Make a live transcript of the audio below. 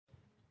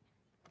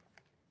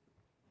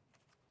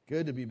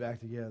Good to be back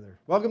together.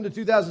 Welcome to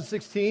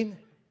 2016.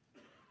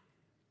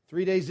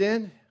 3 days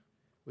in,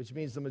 which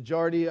means the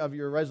majority of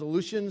your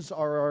resolutions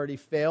are already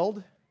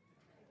failed.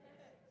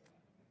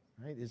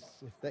 Right?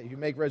 If you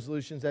make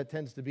resolutions, that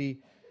tends to be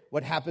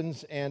what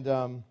happens. And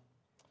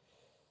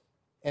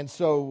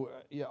so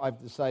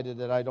I've decided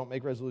that I don't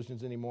make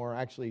resolutions anymore.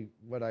 Actually,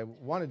 what I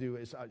want to do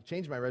is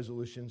change my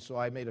resolution. So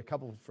I made a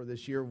couple for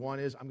this year. One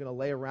is I'm going to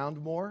lay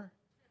around more.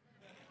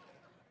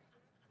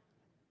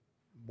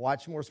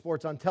 Watch more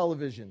sports on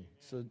television.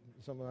 So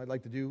something I'd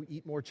like to do,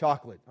 eat more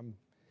chocolate. I'm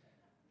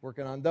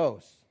working on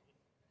those.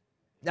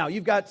 Now,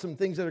 you've got some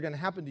things that are going to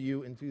happen to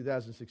you in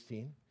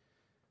 2016,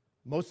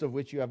 most of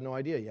which you have no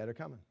idea yet are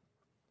coming.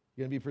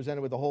 You're going to be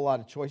presented with a whole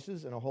lot of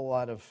choices and a whole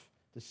lot of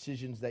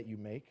decisions that you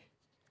make.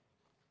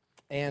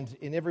 And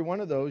in every one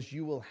of those,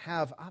 you will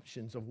have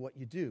options of what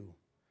you do.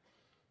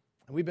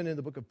 And we've been in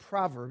the book of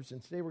Proverbs,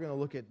 and today we're going to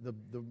look at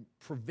the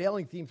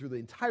prevailing theme through the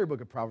entire book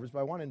of Proverbs, but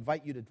I want to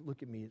invite you to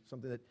look at me at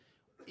something that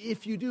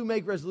if you do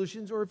make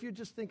resolutions, or if you're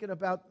just thinking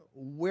about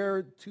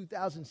where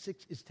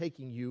 2006 is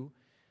taking you,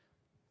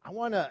 I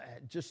want to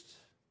just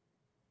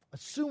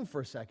assume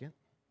for a second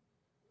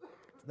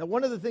that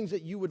one of the things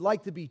that you would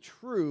like to be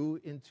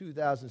true in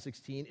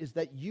 2016 is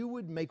that you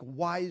would make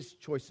wise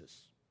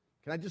choices.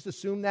 Can I just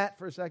assume that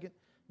for a second?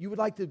 You would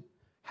like to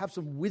have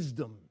some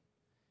wisdom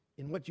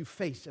in what you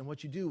face and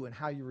what you do and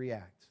how you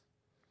react.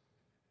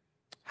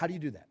 How do you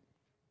do that?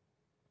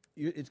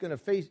 You're going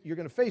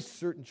to face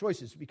certain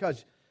choices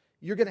because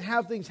you're going to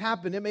have things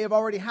happen. It may have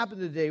already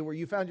happened today where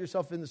you found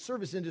yourself in the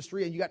service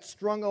industry and you got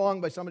strung along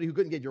by somebody who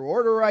couldn't get your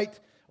order right,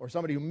 or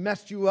somebody who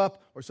messed you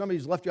up, or somebody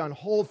who's left you on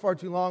hold far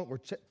too long,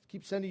 or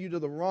keep sending you to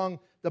the wrong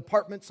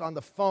departments on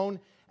the phone,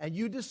 and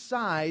you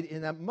decide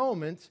in that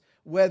moment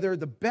whether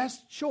the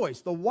best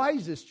choice, the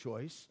wisest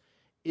choice,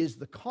 is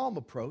the calm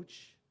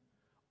approach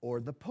or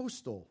the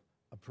postal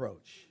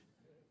approach.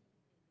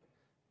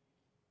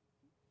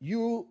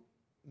 You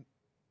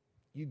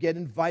get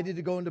invited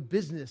to go into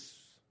business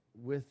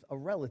with a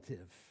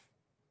relative,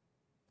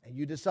 and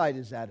you decide,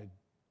 is that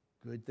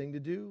a good thing to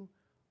do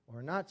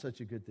or not such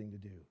a good thing to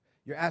do?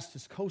 You're asked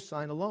to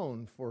co-sign a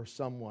loan for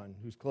someone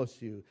who's close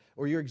to you,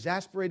 or you're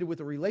exasperated with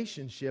a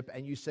relationship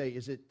and you say,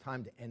 is it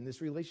time to end this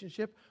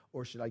relationship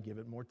or should I give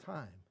it more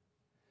time?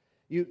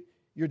 You're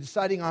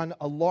deciding on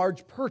a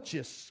large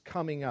purchase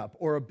coming up,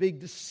 or a big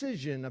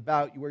decision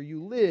about where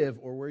you live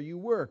or where you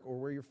work or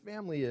where your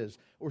family is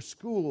or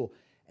school.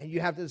 And you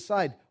have to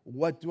decide,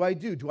 what do I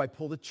do? Do I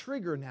pull the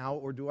trigger now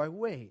or do I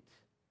wait?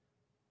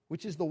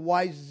 Which is the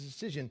wisest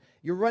decision?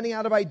 You're running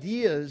out of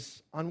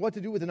ideas on what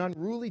to do with an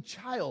unruly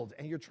child,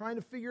 and you're trying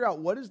to figure out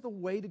what is the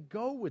way to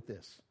go with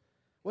this.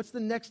 What's the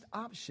next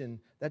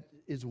option that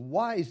is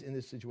wise in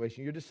this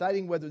situation? You're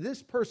deciding whether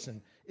this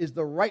person is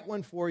the right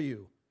one for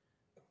you,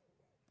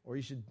 or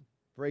you should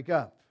break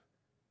up,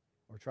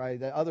 or try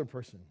the other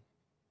person,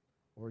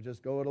 or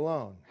just go it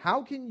alone.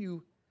 How can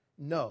you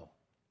know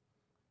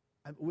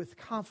with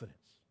confidence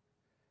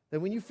that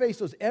when you face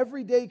those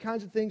everyday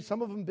kinds of things,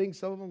 some of them big,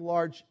 some of them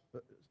large,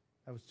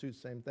 that was the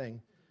same thing,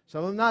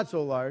 some of them not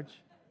so large,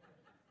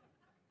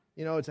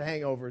 it's a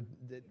hangover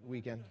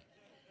weekend,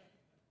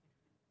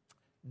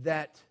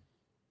 that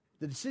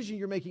the decision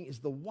you're making is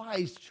the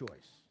wise choice?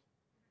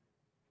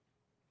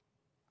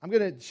 I'm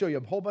going to show you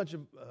a whole bunch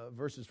of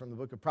verses from the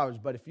book of Proverbs,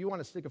 but if you want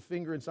to stick a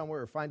finger in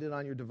somewhere or find it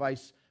on your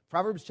device,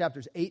 Proverbs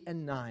chapters 8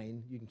 and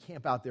 9, you can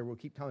camp out there, we'll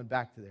keep coming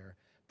back to there.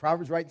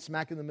 Proverbs right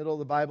smack in the middle of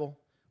the Bible,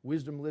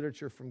 wisdom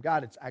literature from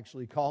God, it's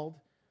actually called.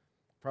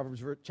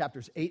 Proverbs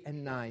chapters 8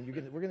 and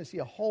 9. We're going to see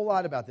a whole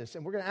lot about this,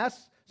 and we're going to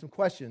ask some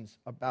questions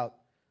about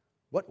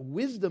what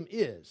wisdom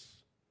is.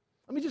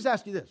 Let me just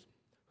ask you this.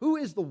 Who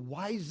is the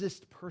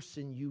wisest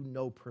person you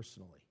know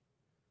personally?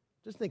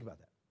 Just think about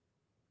that.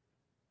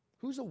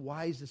 Who's the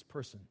wisest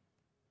person?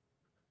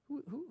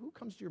 Who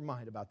comes to your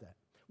mind about that?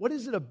 What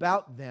is it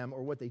about them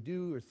or what they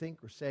do or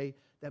think or say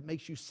that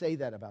makes you say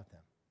that about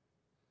them?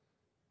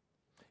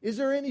 Is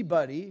there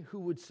anybody who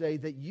would say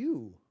that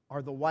you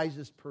are the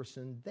wisest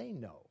person they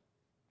know?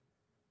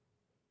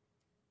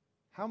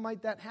 How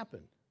might that happen?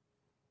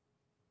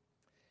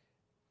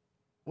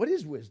 What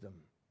is wisdom?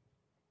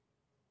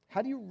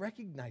 How do you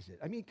recognize it?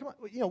 I mean, come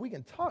on, we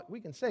can talk, we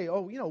can say,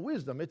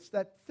 wisdom, it's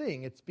that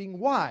thing, it's being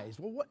wise.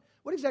 Well,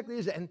 what exactly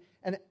is it?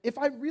 And if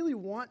I really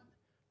want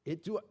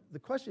it, the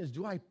question is,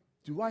 do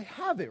I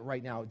have it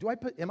right now?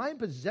 Am I in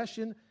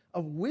possession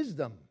of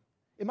wisdom?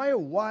 Am I a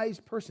wise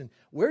person?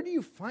 Where do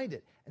you find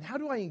it? And how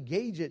do I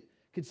engage it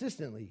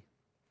consistently?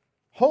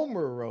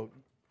 Homer wrote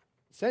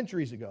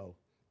centuries ago,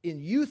 in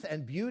youth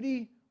and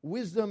beauty,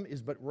 wisdom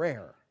is but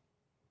rare.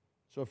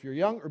 So if you're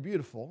young or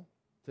beautiful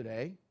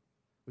today,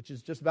 which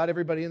is just about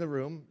everybody in the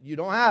room, you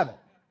don't have it.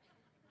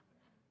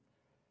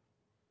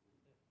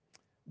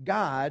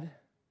 God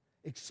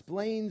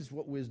explains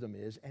what wisdom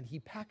is, and he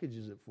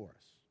packages it for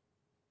us.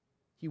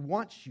 He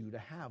wants you to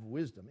have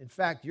wisdom. In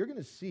fact, you're going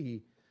to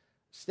see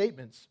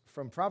statements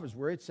from Proverbs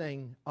where it's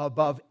saying,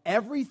 above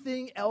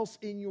everything else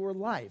in your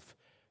life,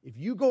 if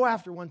you go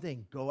after one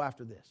thing, go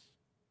after this.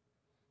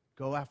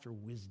 Go after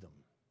wisdom.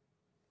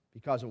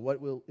 because of what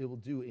it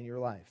will do in your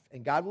life.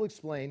 And God will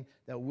explain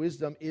that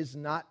wisdom is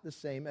not the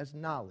same as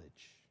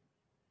knowledge.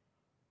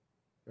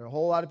 There are a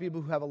whole lot of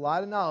people who have a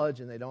lot of knowledge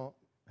and they don't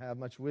have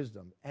much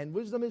wisdom. And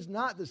wisdom is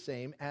not the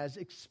same as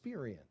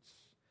experience.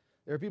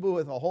 There are people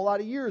with a whole lot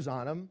of years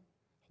on them,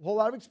 a whole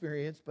lot of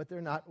experience, but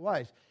they're not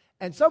wise.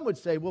 And some would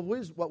say, well,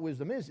 what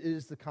wisdom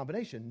is the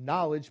combination,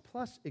 knowledge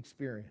plus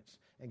experience.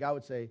 And God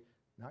would say,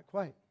 not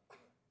quite.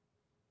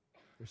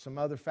 There's some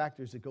other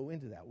factors that go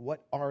into that.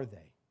 What are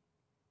they?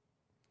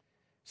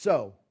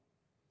 So,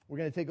 we're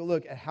going to take a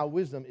look at how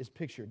wisdom is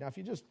pictured. Now,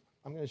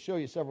 I'm going to show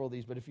you several of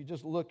these, but if you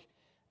just look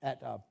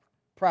at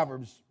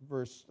Proverbs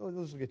let's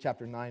look at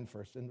chapter 9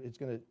 first. And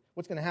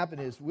what's going to happen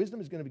is wisdom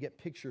is going to get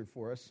pictured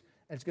for us,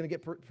 and it's going to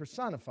get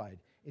personified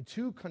in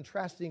two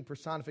contrasting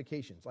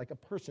personifications, like a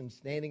person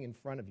standing in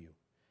front of you.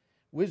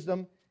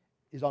 Wisdom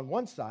is on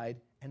one side,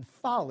 and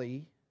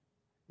folly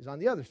is on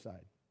the other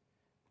side.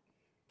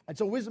 And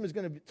so wisdom is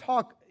going to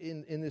talk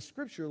in this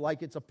scripture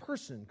like it's a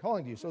person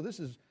calling to you. So this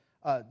is,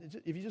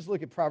 if you just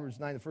look at Proverbs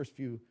 9, the first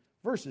few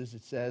verses,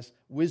 it says,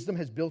 wisdom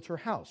has built her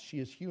house. She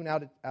has hewn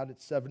out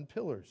its 7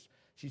 pillars.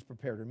 She's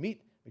prepared her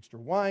meat, mixed her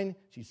wine.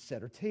 She's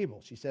set her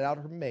table. She sent out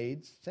her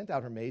maids,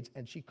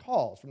 and she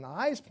calls from the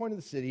highest point of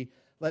the city,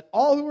 let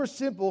all who are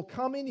simple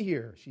come in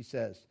here, she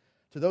says,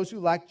 to those who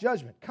lack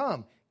judgment.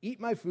 Come, eat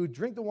my food,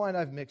 drink the wine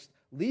I've mixed,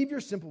 leave your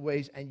simple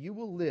ways, and you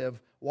will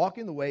live. Walk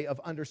in the way of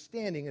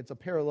understanding. It's a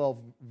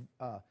parallel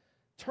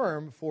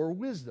term for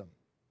wisdom.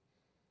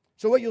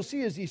 So what you'll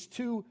see is these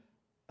two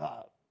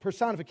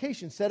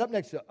personifications set up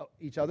next to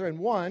each other,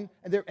 and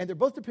they're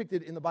both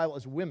depicted in the Bible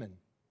as women.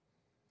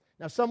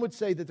 Now, some would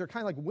say that they're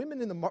kind of like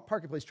women in the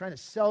marketplace trying to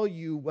sell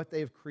you what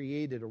they've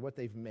created or what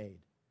they've made.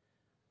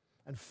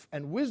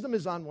 And wisdom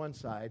is on one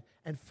side,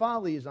 and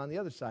folly is on the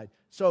other side.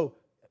 So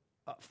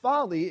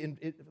folly,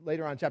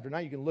 later on in chapter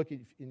 9, you can look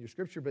in your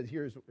scripture, but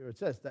here's where it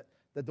says that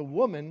the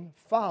woman,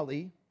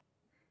 folly,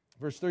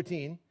 verse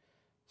 13,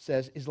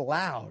 says, is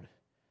loud.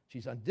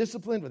 She's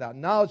undisciplined, without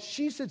knowledge.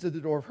 She sits at the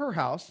door of her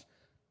house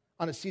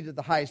on a seat at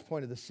the highest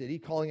point of the city,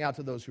 calling out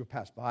to those who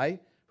pass by,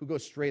 who go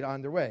straight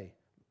on their way.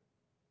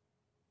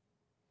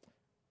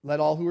 Let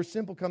all who are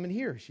simple come in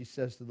here, she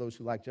says to those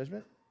who lack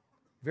judgment.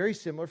 Very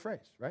similar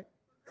phrase, right?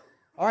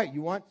 All right,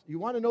 you want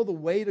to know the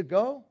way to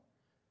go?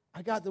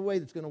 I got the way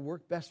that's going to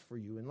work best for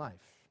you in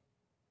life.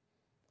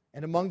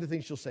 And among the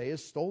things she'll say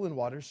is, stolen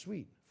water is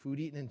sweet. Food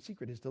eaten in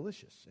secret is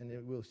delicious. And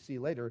we'll see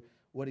later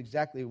what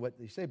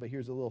they say, but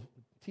here's a little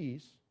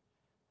tease.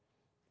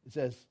 It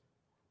says,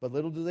 but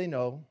little do they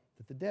know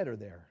that the dead are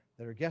there,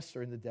 that our guests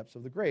are in the depths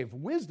of the grave.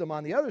 Wisdom,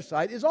 on the other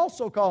side, is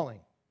also calling.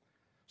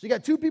 So you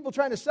got two people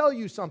trying to sell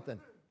you something.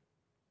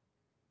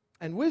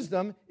 And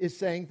wisdom is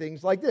saying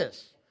things like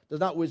this. Does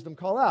not wisdom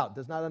call out?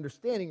 Does not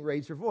understanding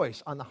raise her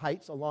voice? On the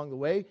heights along the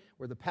way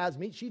where the paths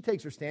meet, she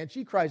takes her stand.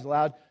 She cries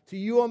aloud, to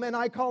you, O men,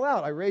 I call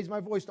out. I raise my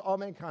voice to all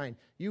mankind.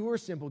 You who are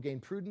simple, gain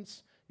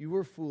prudence. You who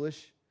are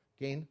foolish,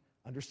 gain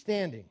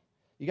understanding.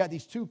 You got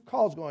these two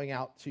calls going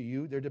out to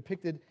you. They're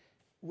depicted.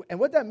 And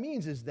what that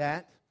means is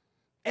that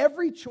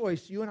every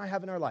choice you and I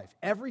have in our life,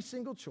 every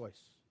single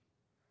choice,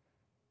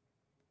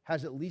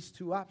 has at least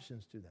two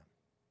options to them.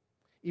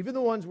 Even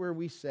the ones where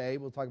we say,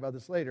 we'll talk about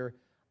this later,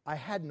 I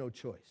had no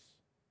choice.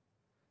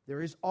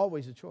 There is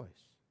always a choice.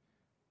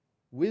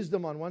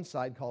 Wisdom on one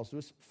side calls to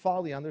us,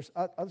 folly on the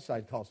other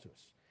side calls to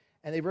us.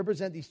 And they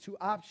represent these two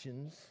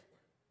options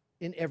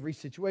in every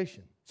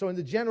situation. So in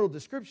the general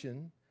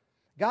description,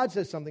 God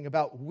says something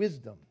about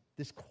wisdom,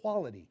 this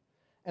quality.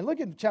 And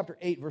look at chapter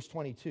 8, verse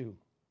 22.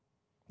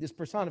 This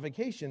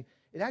personification,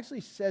 it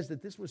actually says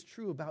that this was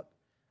true about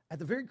at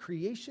the very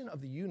creation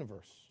of the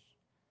universe.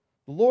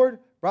 The Lord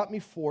brought me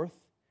forth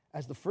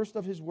as the first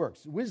of his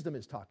works. Wisdom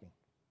is talking.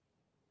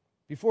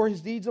 Before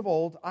his deeds of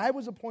old, I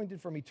was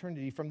appointed from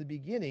eternity, from the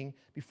beginning,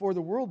 before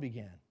the world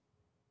began.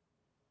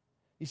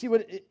 You see,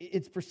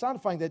 it's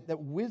personifying that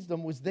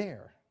wisdom was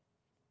there.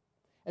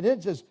 And then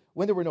it says,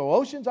 when there were no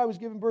oceans, I was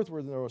given birth,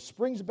 where there were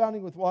springs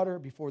abounding with water,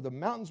 before the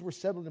mountains were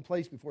settled in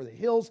place, before the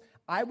hills,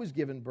 I was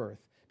given birth.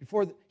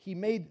 Before he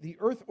made the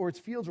earth or its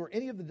fields or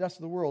any of the dust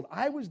of the world,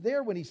 I was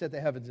there when he set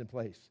the heavens in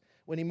place,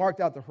 when he marked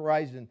out the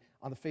horizon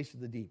on the face of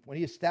the deep, when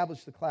he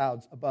established the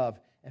clouds above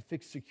and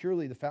fixed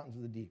securely the fountains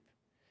of the deep,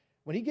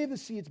 when he gave the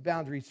sea its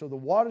boundaries so the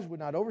waters would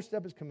not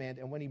overstep his command,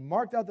 and when he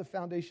marked out the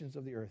foundations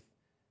of the earth.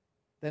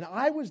 Then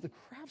I was the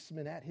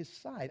craftsman at his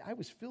side. I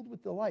was filled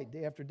with delight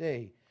day after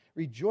day,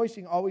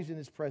 rejoicing always in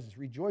his presence,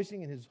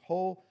 rejoicing in his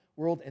whole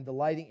world and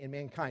delighting in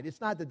mankind. It's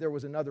not that there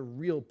was another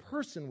real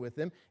person with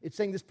him. It's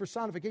saying this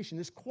personification,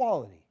 this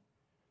quality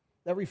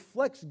that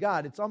reflects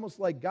God. It's almost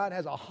like God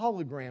has a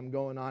hologram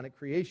going on at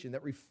creation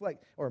that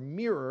reflects, or a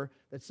mirror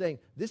that's saying,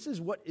 this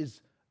is what is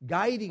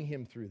guiding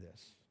him through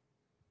this.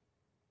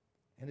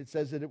 And it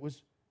says that it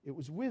was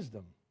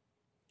wisdom.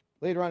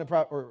 Later on,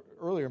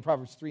 earlier in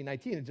Proverbs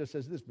 3:19, it just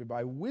says this, but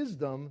by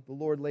wisdom the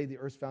Lord laid the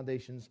earth's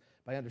foundations,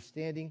 by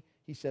understanding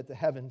he set the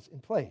heavens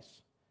in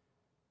place.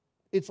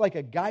 It's like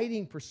a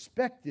guiding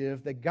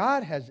perspective that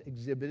God has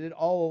exhibited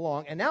all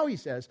along. And now he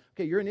says,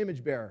 okay, you're an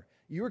image bearer.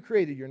 You were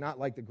created. You're not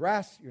like the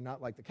grass. You're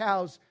not like the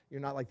cows. You're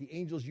not like the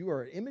angels. You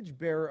are an image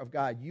bearer of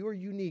God. You are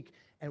unique.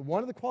 And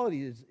one of the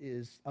qualities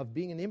is of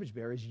being an image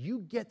bearer is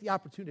you get the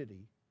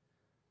opportunity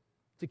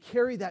to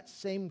carry that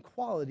same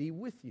quality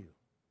with you.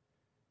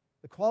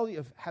 The quality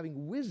of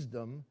having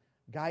wisdom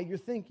guide your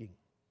thinking.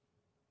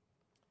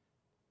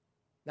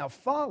 Now,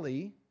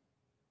 folly,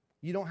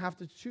 you don't have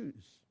to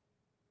choose.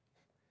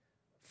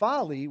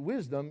 Folly,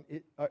 wisdom,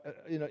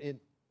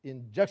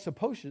 in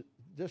juxtaposed,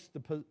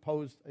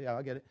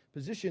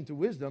 position to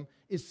wisdom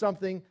is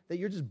something that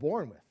you're just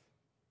born with.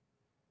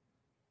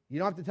 You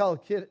don't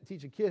have to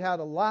teach a kid how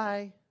to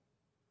lie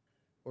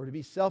or to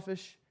be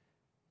selfish.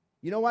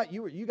 You know what?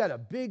 You got a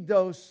big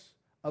dose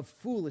of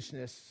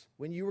foolishness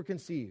when you were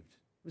conceived.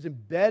 It was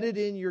embedded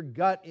in your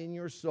gut, in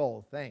your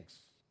soul. Thanks,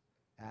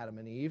 Adam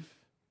and Eve.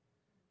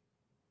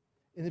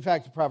 And in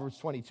fact, Proverbs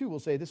 22 will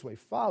say it this way: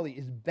 folly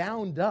is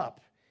bound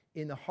up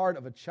in the heart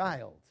of a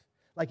child.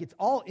 Like it's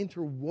all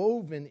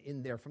interwoven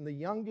in there from the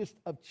youngest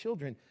of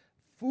children.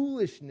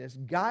 Foolishness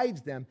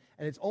guides them,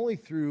 and it's only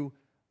through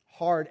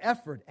hard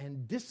effort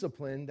and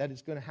discipline that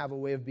it's going to have a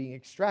way of being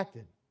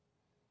extracted.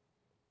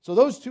 So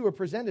those two are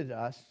presented to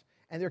us,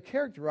 and they're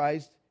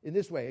characterized in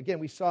this way. Again,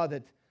 we saw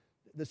that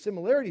the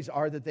similarities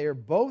are that they are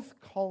both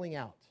calling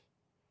out.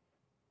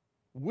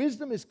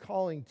 Wisdom is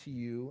calling to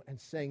you and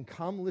saying,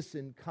 come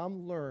listen,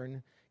 come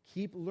learn,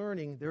 keep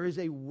learning. There is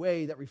a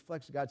way that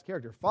reflects God's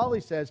character. Folly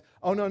says,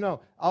 oh,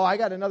 no. Oh, I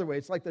got another way.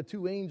 It's like the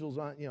two angels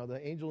on, the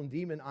angel and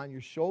demon on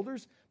your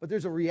shoulders. But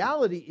there's a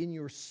reality in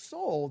your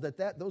soul that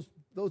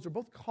those are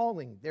both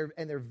calling,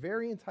 and they're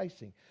very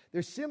enticing.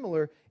 They're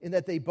similar in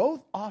that they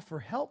both offer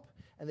help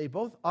and they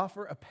both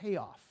offer a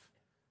payoff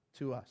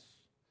to us.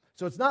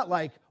 So it's not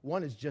like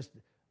one is just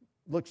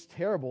looks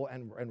terrible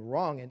and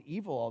wrong and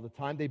evil all the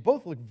time. They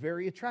both look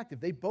very attractive.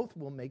 They both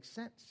will make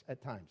sense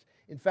at times.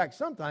 In fact,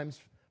 sometimes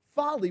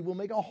folly will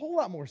make a whole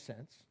lot more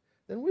sense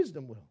than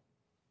wisdom will.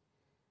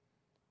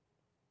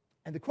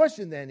 And the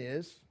question then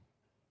is,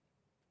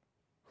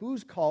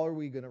 whose call are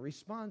we going to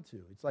respond to?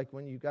 It's like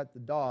when you got the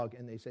dog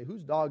and they say,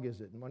 whose dog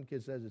is it? And one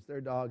kid says it's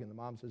their dog and the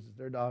mom says it's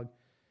their dog.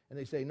 And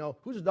they say, no,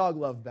 who's the dog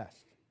love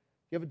best?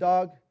 You have a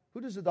dog?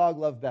 Who does the dog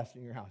love best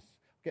in your house?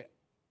 Okay,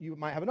 you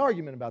might have an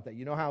argument about that.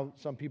 You know how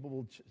some people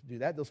will do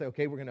that? They'll say,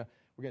 okay, we're going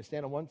to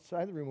stand on one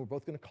side of the room. We're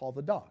both going to call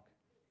the dog.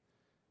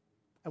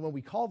 And when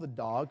we call the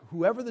dog,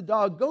 whoever the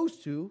dog goes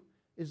to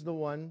is the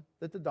one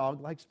that the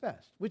dog likes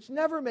best, which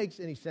never makes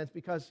any sense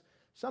because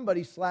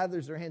somebody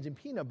slathers their hands in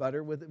peanut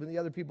butter when the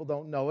other people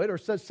don't know it, or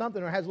says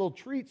something, or has little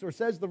treats, or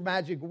says the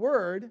magic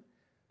word,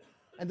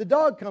 and the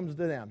dog comes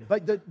to them.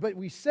 But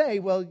we say,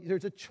 well,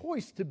 there's a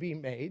choice to be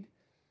made.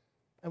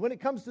 And when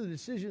it comes to the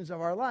decisions of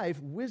our life,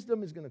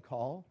 wisdom is going to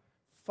call,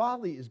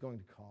 folly is going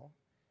to call,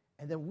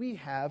 and then we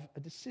have a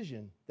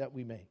decision that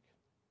we make.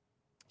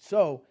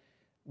 So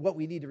what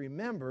we need to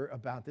remember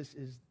about this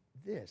is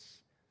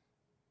this.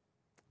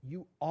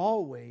 You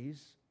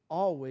always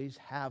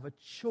have a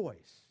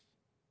choice.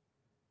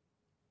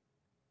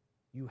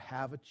 You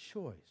have a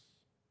choice.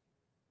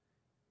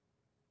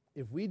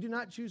 If we do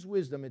not choose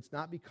wisdom, it's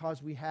not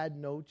because we had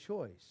no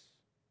choice.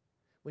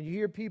 When you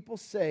hear people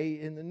say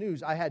in the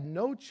news, I had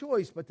no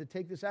choice but to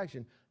take this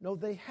action. No,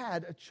 they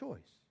had a choice.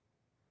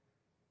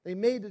 They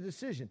made a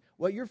decision.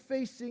 What you're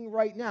facing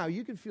right now,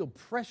 you can feel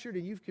pressured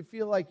and you can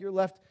feel like you're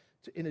left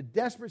in a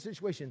desperate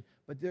situation,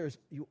 but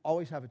you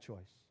always have a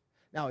choice.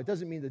 Now, it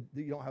doesn't mean that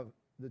you don't have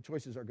the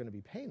choices are going to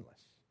be painless.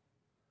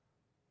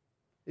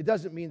 It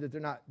doesn't mean that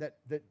they're not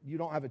that you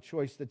don't have a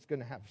choice that's going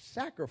to have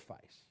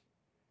sacrifice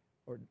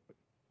or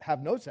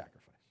have no sacrifice.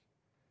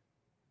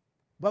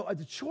 But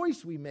the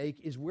choice we make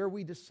is where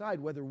we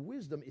decide whether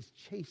wisdom is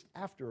chased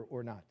after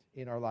or not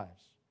in our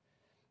lives.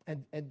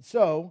 And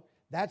so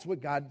that's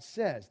what God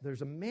says.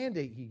 There's a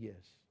mandate he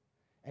gives.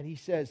 And he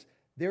says,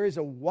 there is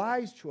a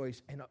wise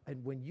choice.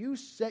 And when you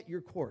set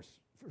your course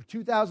for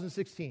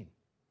 2016,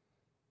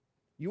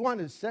 you want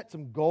to set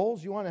some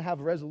goals, you want to have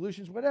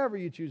resolutions, whatever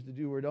you choose to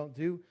do or don't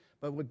do.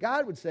 But what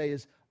God would say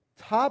is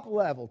top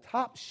level,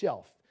 top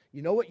shelf.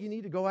 You know what you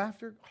need to go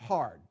after?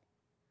 Hard.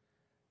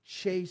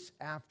 Chase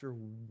after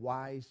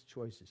wise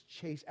choices.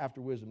 Chase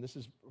after wisdom. This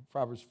is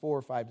Proverbs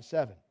 4,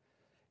 5-7.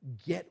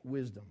 Get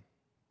wisdom.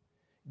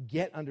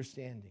 Get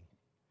understanding.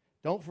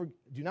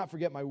 Do not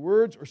forget my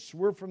words or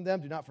swerve from them.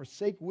 Do not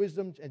forsake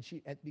wisdom,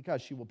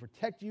 because she will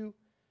protect you.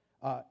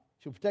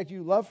 She'll protect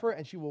you. Love her,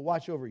 and she will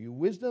watch over you.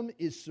 Wisdom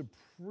is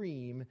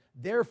supreme.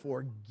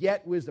 Therefore,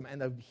 get wisdom.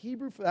 And the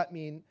Hebrew for that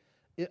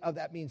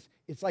means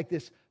it's like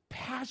this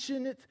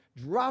passionate,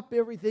 drop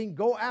everything,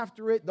 go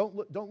after it. Don't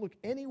look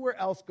anywhere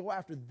else. Go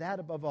after that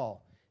above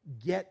all.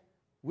 Get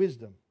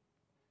wisdom.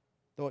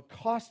 Though it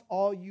costs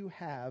all you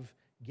have,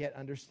 get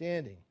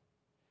understanding.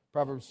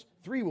 Proverbs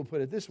 3 will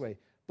put it this way.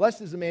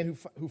 Blessed is the man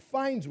who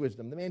finds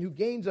wisdom, the man who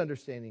gains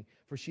understanding,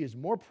 for she is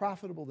more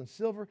profitable than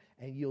silver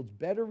and yields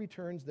better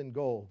returns than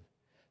gold.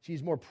 She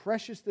is more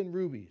precious than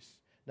rubies.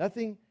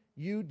 Nothing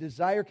you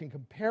desire can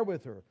compare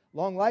with her.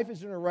 Long life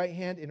is in her right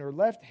hand. In her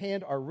left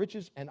hand are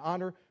riches and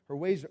honor. Her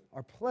ways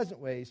are pleasant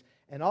ways,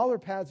 and all her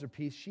paths are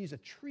peace. She's a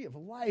tree of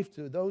life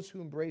to those who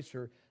embrace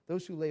her.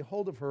 Those who lay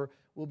hold of her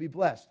will be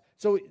blessed.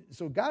 So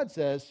God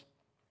says,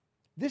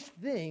 this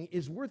thing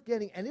is worth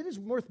getting, and it is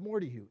worth more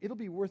to you. It'll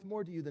be worth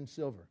more to you than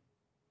silver.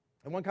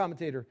 And one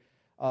commentator,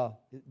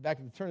 back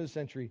at the turn of the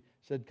century,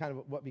 said kind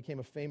of what became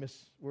a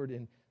famous word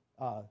in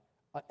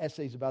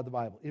essays about the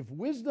Bible. If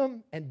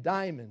wisdom and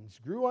diamonds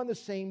grew on the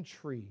same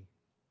tree,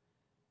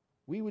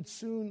 we would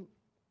soon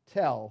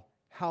tell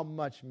how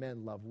much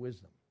men love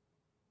wisdom.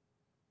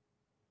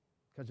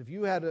 Because if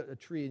you had a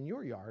tree in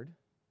your yard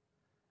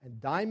and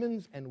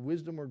diamonds and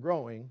wisdom were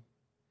growing,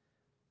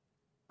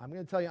 I'm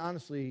going to tell you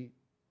honestly,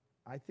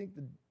 I think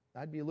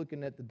I'd be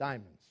looking at the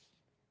diamonds.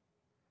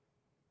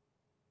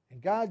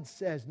 And God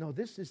says, no,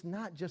 this is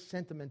not just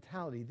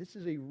sentimentality. This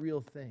is a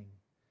real thing.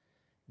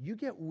 You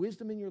get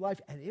wisdom in your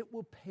life, and it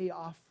will pay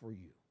off for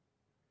you.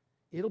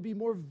 It'll be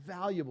more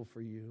valuable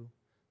for you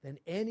than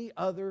any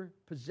other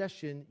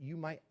possession you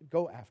might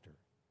go after.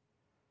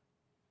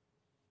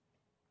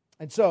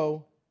 And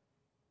so,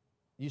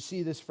 you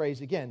see this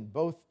phrase again.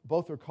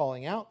 Both are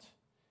calling out,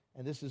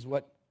 and this is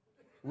what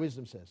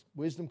wisdom says.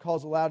 Wisdom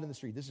calls aloud in the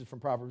street. This is from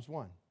Proverbs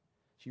 1.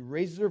 She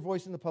raises her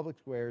voice in the public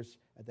squares.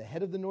 At the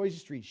head of the noisy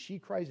street, she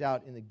cries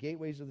out. In the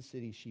gateways of the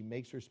city, she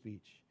makes her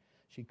speech.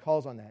 She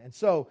calls on that. And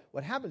so,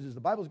 what happens is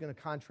the Bible is going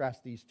to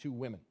contrast these two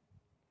women.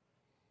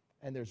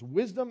 And there's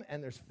wisdom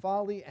and there's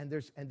folly, and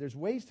there's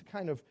ways to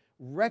kind of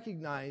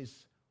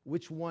recognize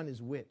which one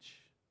is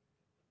which.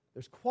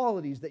 There's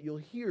qualities that you'll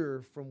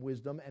hear from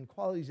wisdom and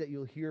qualities that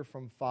you'll hear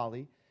from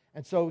folly.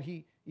 And so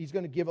he's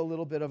going to give a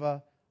little bit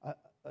of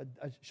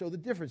show the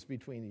difference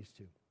between these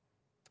two.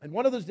 And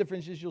one of those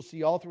differences you'll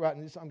see all throughout,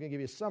 and I'm going to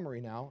give you a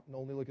summary now, and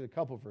only look at a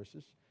couple of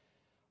verses.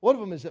 One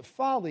of them is that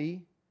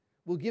folly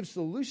will give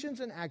solutions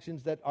and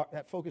actions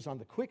that focus on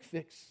the quick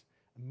fix,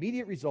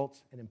 immediate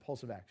results, and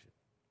impulsive action.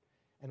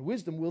 And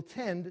wisdom will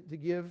tend to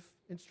give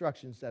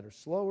instructions that are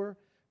slower,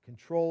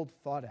 controlled,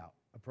 thought-out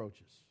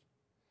approaches.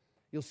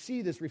 You'll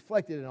see this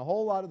reflected in a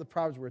whole lot of the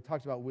Proverbs where it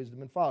talks about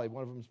wisdom and folly.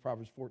 One of them is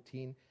Proverbs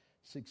 14,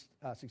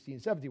 16,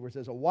 17, where it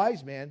says, a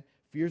wise man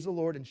fears the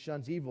Lord and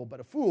shuns evil, but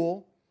a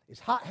fool is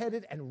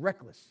hot-headed and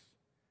reckless.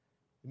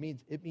 It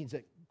means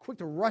that quick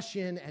to rush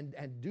in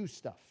and do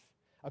stuff.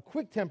 A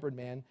quick-tempered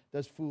man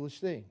does foolish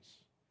things.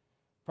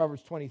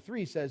 Proverbs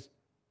 23 says,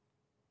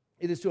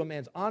 it is to a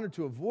man's honor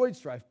to avoid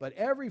strife, but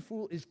every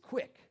fool is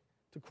quick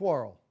to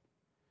quarrel.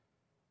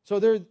 So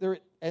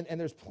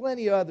there's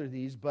plenty of other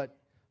these, but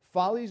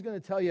folly is going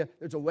to tell you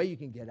there's a way you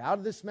can get out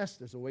of this mess,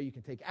 there's a way you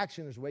can take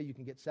action, there's a way you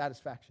can get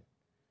satisfaction.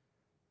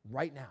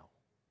 Right now.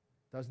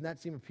 Doesn't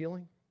that seem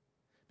appealing?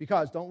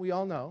 Because don't we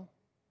all know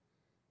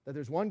that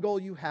there's one goal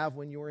you have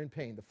when you're in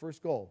pain? The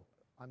first goal,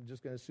 I'm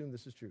just going to assume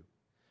this is true.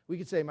 We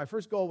could say, my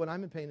first goal when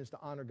I'm in pain is to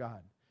honor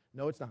God.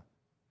 No, it's not.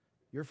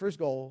 Your first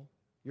goal,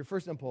 your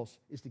first impulse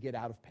is to get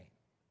out of pain.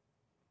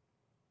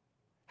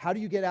 How do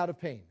you get out of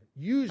pain?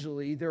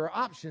 Usually, there are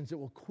options that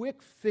will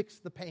quick fix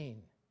the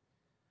pain.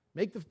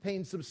 Make the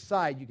pain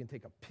subside. You can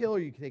take a pill, or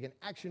you can take an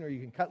action, or you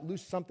can cut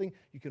loose something.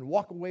 You can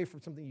walk away from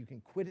something. You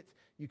can quit it.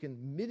 You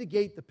can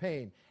mitigate the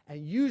pain.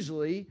 And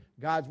usually,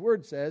 God's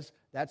word says,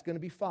 that's going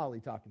to be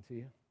folly talking to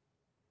you.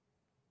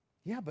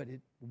 Yeah, but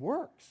it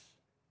works.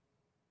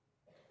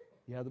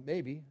 Yeah,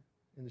 maybe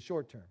in the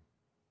short term.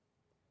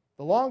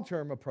 The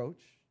long-term approach,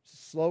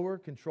 slower,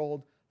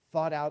 controlled,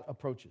 thought-out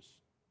approaches.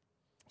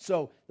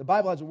 So the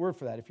Bible has a word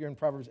for that. If you're in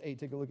Proverbs 8,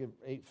 take a look at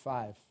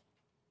 8:5.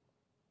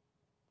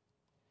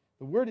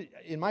 The word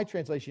in my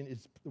translation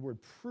is the word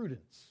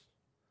prudence,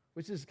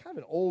 which is kind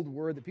of an old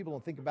word that people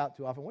don't think about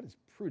too often. What is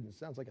prudence?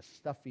 Sounds like a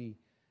stuffy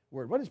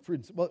word. What is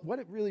prudence? Well, what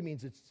it really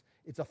means,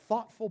 it's a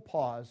thoughtful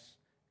pause.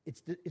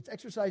 It's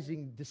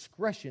exercising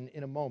discretion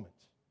in a moment.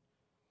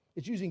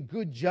 It's using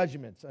good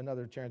judgments,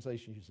 another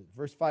translation uses it.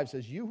 Verse 5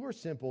 says, you who are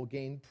simple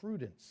gain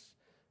prudence.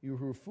 You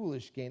who are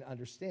foolish gain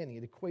understanding.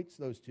 It equates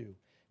those two.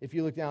 If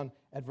you look down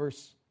at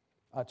verse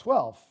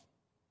 12,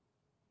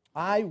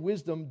 I,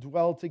 wisdom,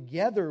 dwell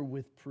together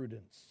with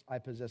prudence. I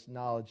possess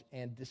knowledge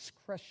and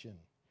discretion.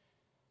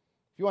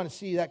 If you want to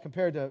see that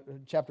compared to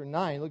chapter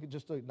 9, look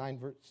at 9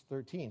 verse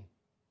 13.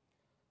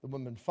 The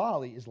woman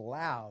folly is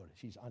loud.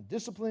 She's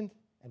undisciplined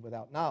and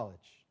without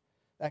knowledge.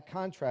 That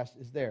contrast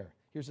is there.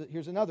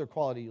 Here's another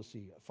quality you'll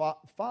see.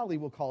 Folly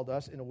will call to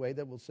us in a way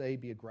that will say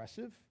be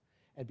aggressive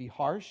and be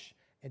harsh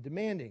and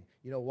demanding.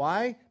 You know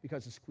why?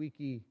 Because the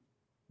squeaky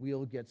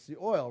wheel gets the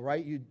oil,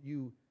 right?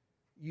 You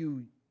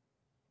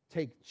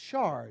take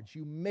charge.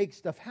 You make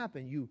stuff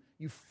happen. You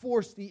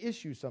force the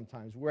issue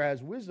sometimes,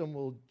 whereas wisdom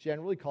will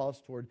generally call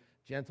us toward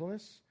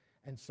gentleness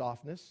and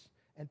softness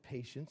and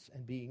patience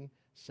and being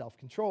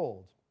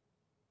self-controlled.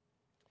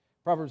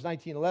 Proverbs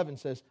 19:11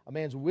 says, a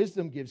man's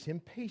wisdom gives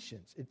him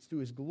patience. It's to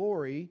his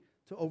glory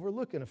to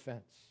overlook an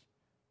offense.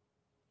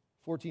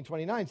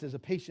 14:29 says, a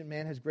patient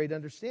man has great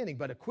understanding,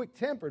 but a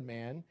quick-tempered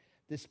man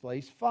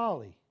displays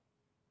folly.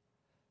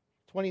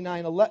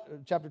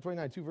 Chapter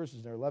 29, 2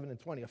 verses there, 11 and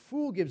 20. A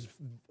fool gives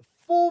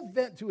full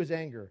vent to his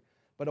anger,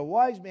 but a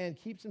wise man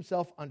keeps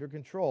himself under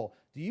control.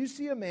 Do you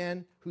see a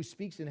man who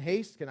speaks in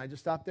haste? Can I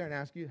just stop there and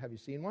ask you, have you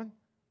seen one?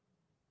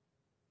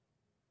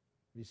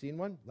 Have you seen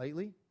one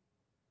lately?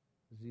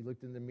 Has he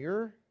looked in the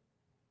mirror?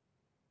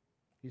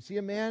 You see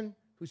a man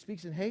who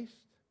speaks in haste?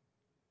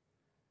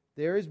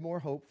 There is more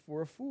hope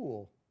for a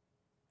fool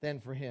than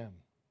for him.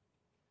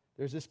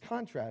 There's this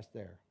contrast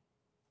there.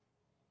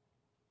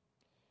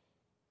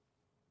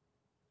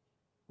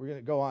 We're going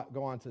to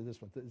go on to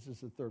this one. This is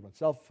the third one.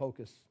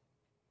 Self-focus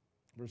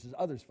versus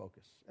others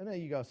focus. And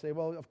then you go say,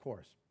 well, of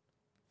course.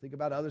 Think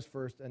about others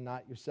first and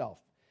not yourself.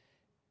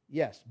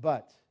 Yes,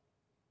 but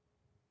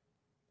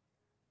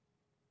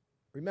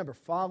remember,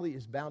 folly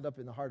is bound up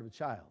in the heart of a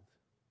child.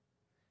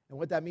 And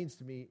what that means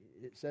to me,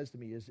 it says to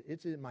me, is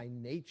it's in my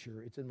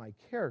nature, it's in my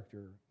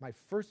character. My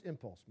first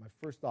impulse, my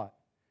first thought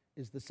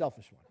is the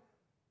selfish one.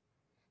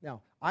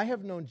 Now, I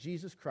have known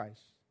Jesus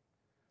Christ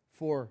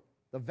for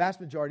the vast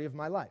majority of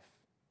my life.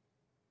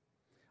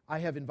 I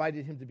have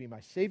invited him to be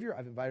my Savior.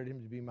 I've invited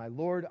him to be my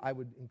Lord. I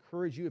would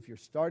encourage you, if you're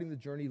starting the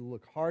journey, to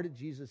look hard at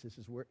Jesus.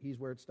 He's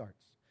where it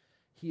starts.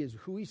 He is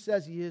who he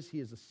says he is. He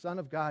is the Son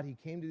of God. He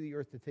came to the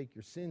earth to take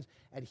your sins,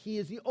 and he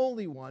is the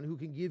only one who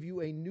can give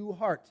you a new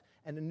heart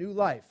and a new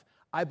life.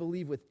 I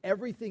believe with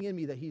everything in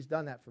me that he's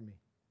done that for me.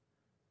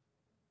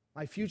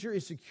 My future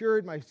is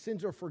secured. My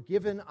sins are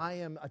forgiven. I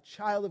am a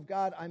child of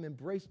God. I'm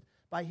embraced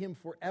by him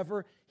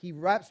forever. He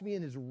wraps me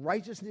in his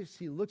righteousness.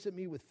 He looks at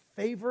me with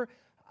favor.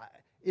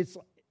 It's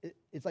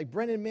like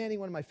Brendan Manning,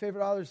 one of my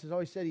favorite authors, has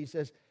always said. He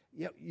says,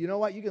 you know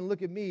what? You can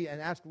look at me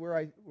and ask where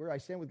I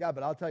stand with God,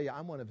 but I'll tell you,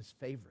 I'm one of his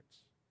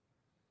favorites.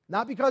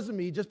 Not because of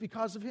me, just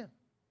because of him.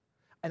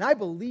 And I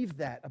believe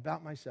that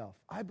about myself.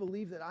 I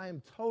believe that I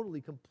am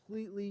totally,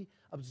 completely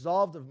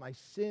absolved of my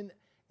sin.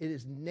 It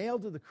is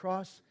nailed to the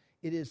cross.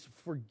 It is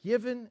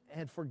forgiven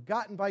and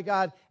forgotten by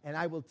God. And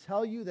I will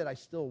tell you that I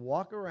still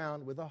walk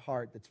around with a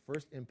heart that's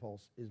first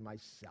impulse is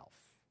myself.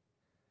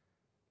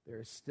 There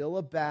is still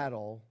a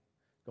battle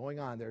going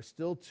on. There are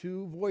still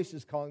two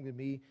voices calling to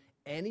me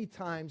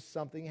anytime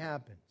something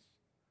happens.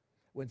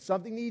 When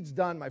something needs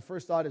done, my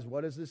first thought is,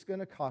 what is this going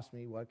to cost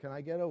me? What can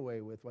I get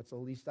away with? What's the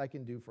least I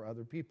can do for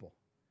other people?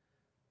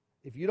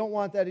 If you don't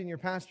want that in your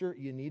pastor,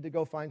 you need to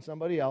go find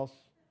somebody else,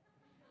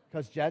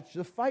 because that's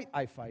the fight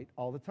I fight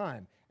all the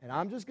time. And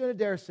I'm just going to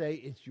dare say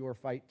it's your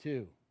fight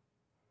too.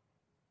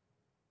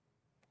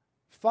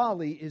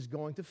 Folly is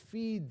going to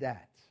feed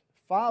that.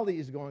 Folly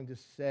is going to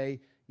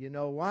say, you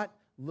know what?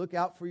 Look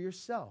out for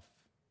yourself.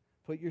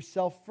 Put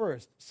yourself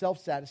first.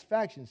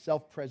 Self-satisfaction,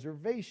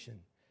 self-preservation.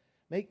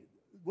 Make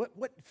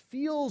what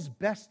feels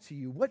best to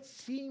you, what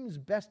seems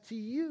best to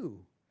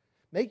you.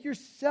 Make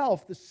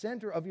yourself the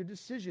center of your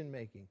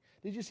decision-making.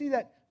 Did you see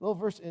that little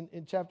verse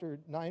in chapter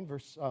 9,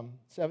 verse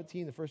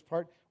 17, the first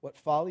part, what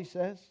folly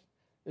says?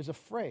 There's a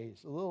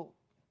phrase, a little,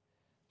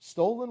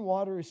 stolen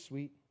water is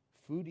sweet,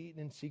 food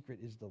eaten in secret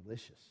is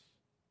delicious.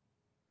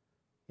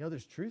 You know,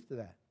 there's truth to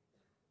that.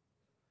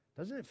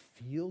 Doesn't it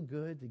feel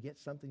good to get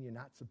something you're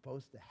not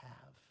supposed to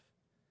have?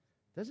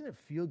 Doesn't it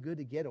feel good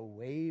to get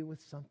away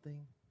with something?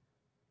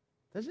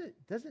 Doesn't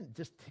it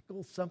just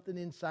tickle something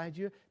inside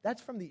you?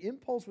 That's from the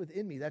impulse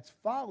within me. That's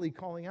folly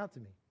calling out to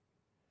me.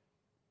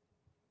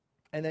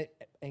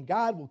 And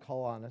God will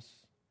call on us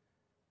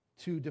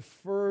to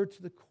defer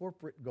to the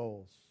corporate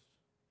goals,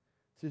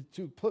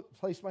 to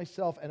place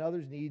myself and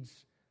others' needs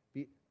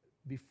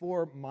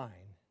before mine.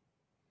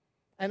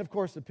 And of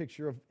course, the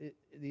picture of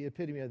the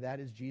epitome of that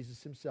is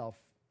Jesus himself.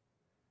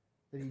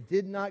 That he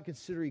did not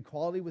consider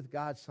equality with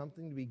God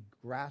something to be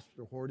grasped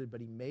or hoarded,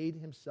 but he made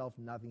himself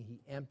nothing. He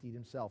emptied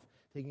himself,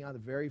 taking on the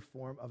very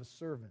form of a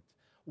servant.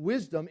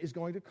 Wisdom is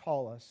going to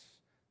call us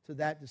to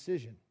that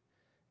decision.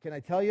 Can I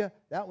tell you,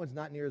 that one's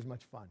not near as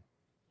much fun.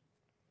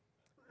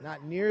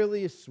 Not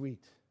nearly as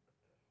sweet.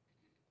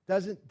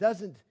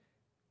 Doesn't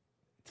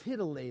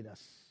titillate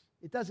us.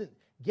 It doesn't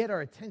get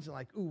our attention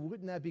like, ooh,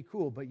 wouldn't that be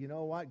cool? But you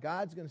know what?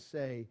 God's going to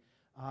say,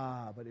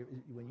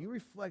 when you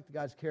reflect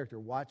God's character,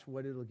 watch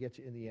what it'll get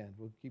you in the end.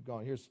 We'll keep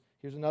going. Here's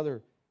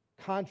another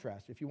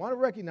contrast. If you want to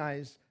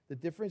recognize the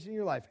difference in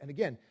your life, and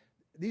again,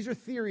 these are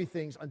theory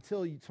things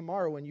until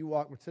tomorrow when you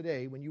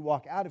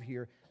walk out of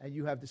here and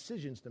you have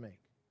decisions to make.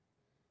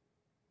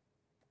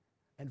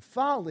 And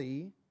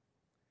folly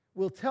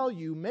will tell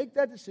you, make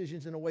that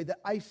decisions in a way that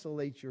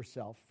isolates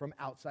yourself from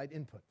outside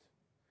input.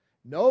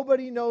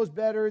 Nobody knows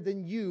better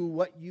than you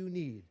what you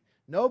need.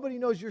 Nobody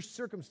knows your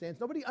circumstance.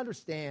 Nobody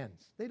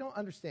understands. They don't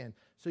understand.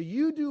 So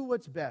you do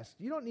what's best.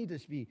 You don't need to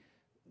be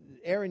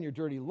airing your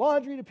dirty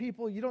laundry to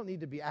people. You don't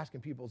need to be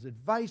asking people's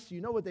advice.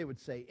 You know what they would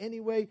say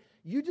anyway.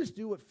 You just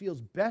do what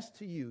feels best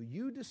to you.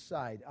 You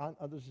decide on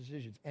others'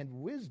 decisions. And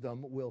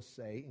wisdom will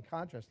say, in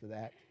contrast to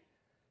that,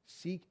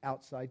 seek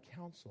outside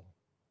counsel.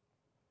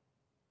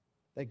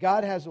 That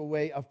God has a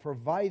way of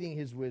providing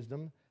his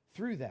wisdom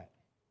through that.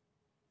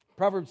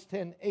 Proverbs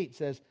 10:8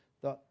 says,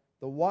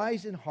 the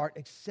wise in heart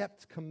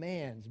accept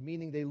commands,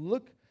 meaning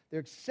they're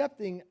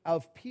accepting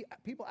of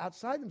people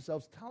outside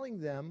themselves telling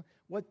them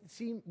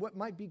what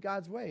might be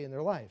God's way in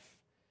their life.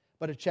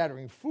 But a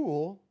chattering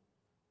fool,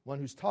 one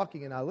who's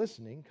talking and not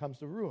listening, comes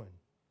to ruin.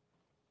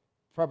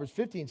 Proverbs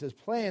 15 says,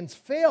 plans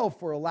fail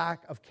for a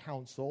lack of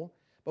counsel,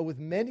 but with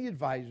many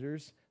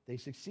advisors, they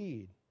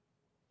succeed.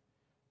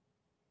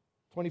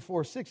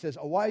 24:6 says,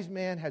 a wise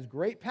man has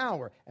great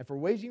power, and for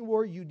waging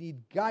war, you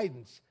need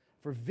guidance.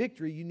 For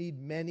victory, you need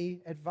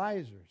many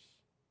advisors.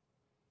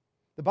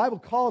 The Bible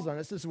calls on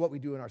us. This is what we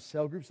do in our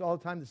cell groups all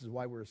the time. This is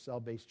why we're a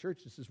cell-based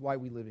church. This is why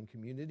we live in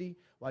community,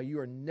 why you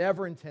are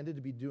never intended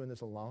to be doing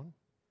this alone.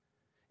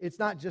 It's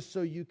not just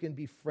so you can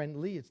be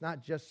friendly. It's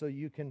not just so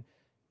you can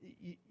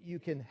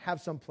have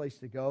some place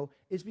to go.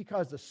 It's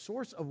because the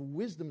source of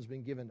wisdom has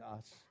been given to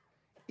us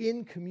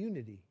in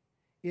community,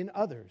 in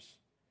others.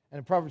 And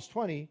in Proverbs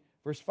 20,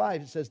 verse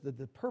 5, it says that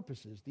the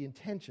purposes, the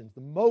intentions,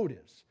 the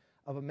motives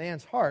of a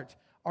man's heart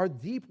are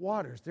deep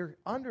waters. They're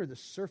under the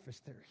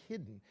surface. They're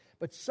hidden.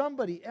 But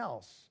somebody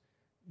else,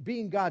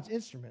 being God's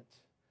instrument,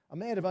 a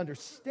man of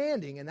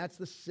understanding, and that's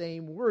the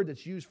same word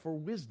that's used for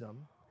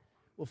wisdom,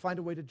 will find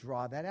a way to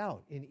draw that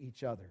out in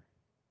each other.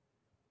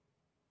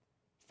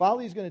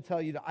 Folly is going to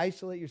tell you to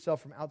isolate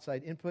yourself from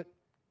outside input.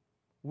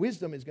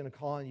 Wisdom is going to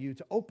call on you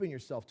to open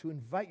yourself, to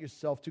invite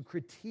yourself, to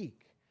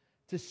critique,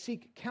 to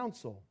seek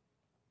counsel.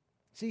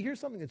 See, here's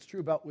something that's true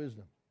about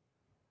wisdom.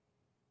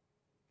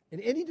 In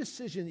any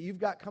decision that you've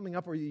got coming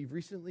up or you've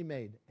recently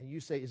made, and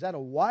you say, is that a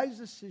wise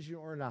decision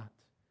or not?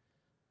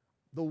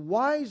 The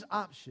wise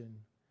option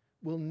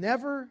will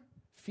never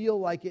feel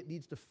like it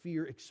needs to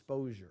fear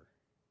exposure.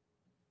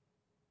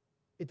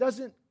 It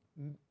doesn't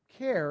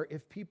care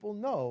if people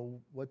know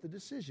what the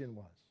decision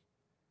was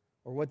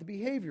or what the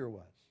behavior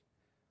was.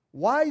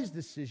 Wise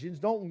decisions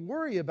don't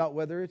worry about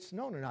whether it's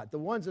known or not. The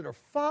ones that are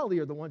folly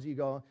are the ones that you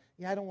go,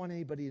 yeah, I don't want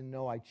anybody to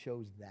know I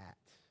chose that.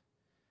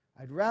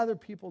 I'd rather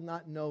people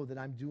not know that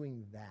I'm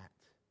doing that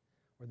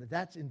or that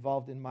that's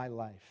involved in my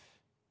life.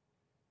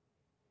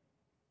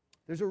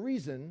 There's a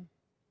reason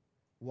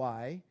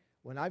why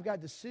when I've got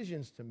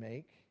decisions to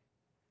make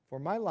for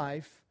my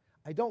life,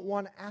 I don't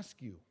want to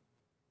ask you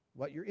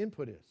what your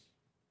input is.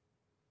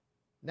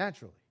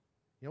 Naturally.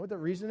 You know what the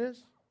reason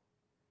is?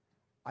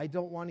 I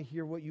don't want to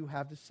hear what you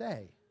have to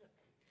say.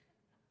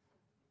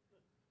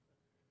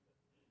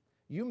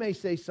 You may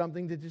say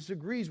something that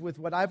disagrees with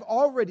what I've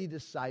already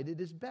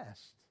decided is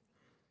best.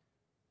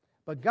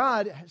 But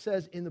God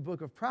says in the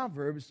book of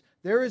Proverbs,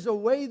 there is a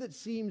way that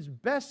seems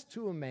best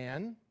to a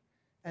man,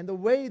 and the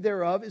way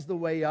thereof is the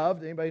way of,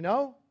 does anybody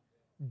know?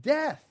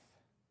 Death.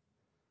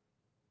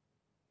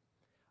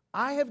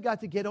 I have got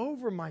to get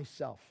over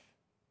myself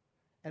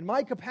and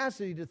my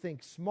capacity to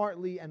think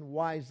smartly and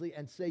wisely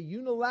and say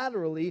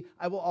unilaterally,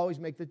 I will always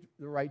make the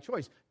right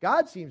choice.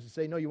 God seems to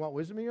say, no, you want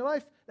wisdom in your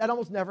life? That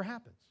almost never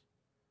happens.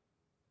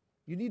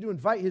 You need to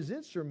invite his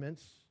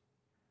instruments,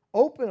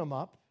 open them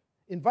up,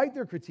 invite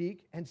their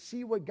critique, and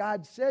see what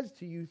God says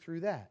to you through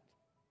that.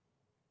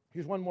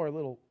 Here's one more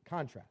little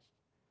contrast.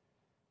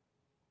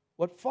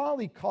 What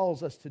folly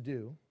calls us to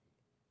do,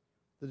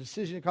 the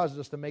decision it causes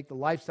us to make, the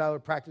lifestyle or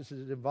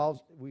practices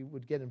we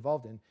would get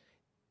involved in,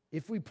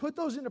 if we put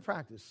those into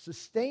practice,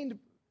 sustained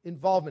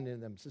involvement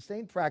in them,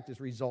 sustained practice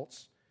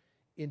results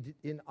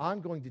in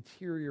ongoing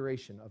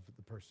deterioration of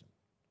the person.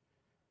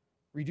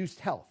 Reduced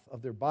health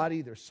of their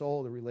body, their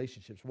soul, their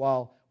relationships.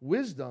 While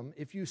wisdom,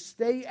 if you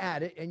stay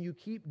at it and you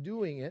keep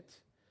doing it,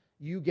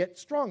 you get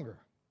stronger.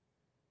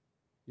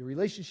 Your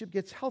relationship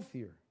gets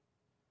healthier.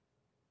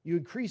 You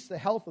increase the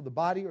health of the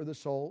body or the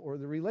soul or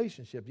the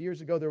relationship. Years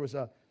ago, there was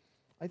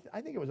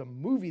I think it was a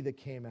movie that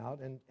came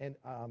out, and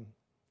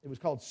it was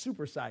called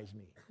Super Size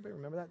Me. Anybody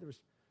remember that?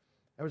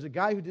 There was a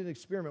guy who did an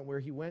experiment where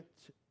he went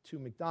to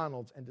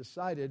McDonald's and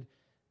decided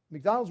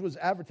McDonald's was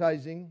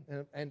advertising,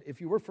 and if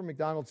you work for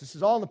McDonald's, this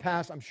is all in the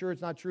past. I'm sure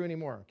it's not true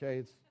anymore, okay?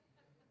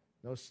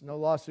 It's no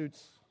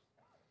lawsuits.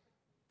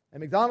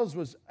 And McDonald's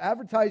was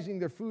advertising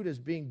their food as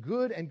being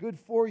good and good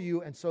for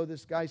you, and so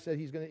this guy said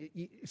he's going to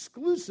eat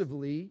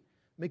exclusively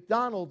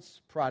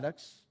McDonald's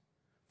products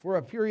for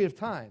a period of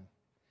time.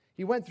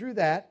 He went through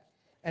that,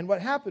 and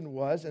what happened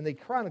was, and they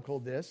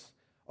chronicled this,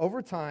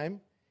 over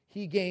time,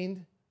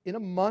 in a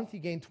month, he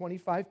gained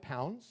 25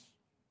 pounds.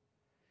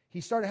 He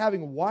started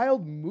having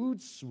wild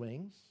mood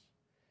swings.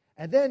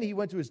 And then he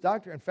went to his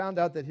doctor and found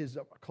out that his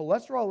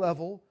cholesterol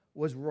level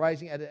was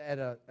rising at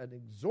an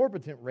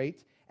exorbitant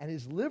rate, and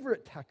his liver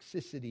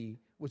toxicity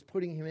was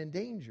putting him in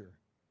danger.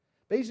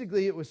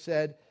 Basically, it was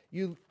said,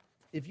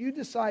 if you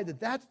decide that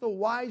that's the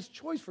wise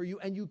choice for you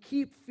and you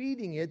keep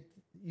feeding it,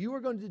 you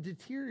are going to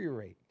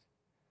deteriorate.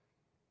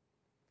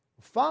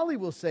 Folly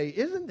will say,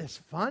 isn't this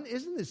fun?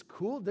 Isn't this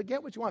cool? To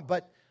get what you want.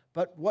 But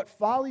what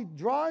folly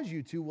draws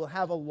you to will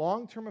have a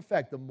long-term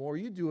effect. The more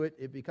you do it,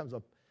 it becomes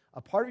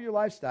a part of your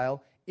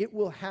lifestyle. It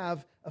will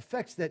have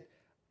effects that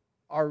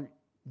are,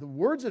 the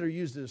words that are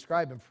used to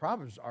describe in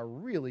Proverbs are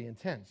really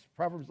intense.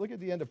 Proverbs, look at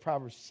the end of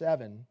Proverbs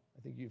 7,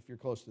 I think if you're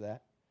close to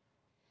that.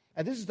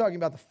 And this is talking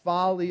about the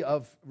folly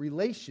of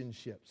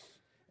relationships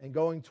and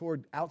going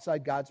toward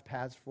outside God's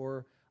paths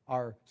for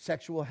our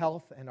sexual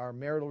health and our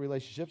marital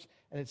relationships.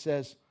 And it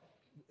says,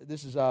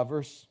 this is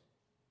verse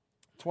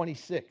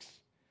 26.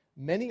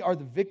 Many are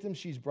the victims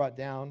she's brought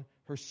down.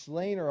 Her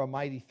slain are a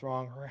mighty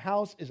throng. Her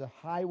house is a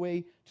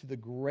highway to the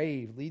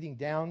grave, leading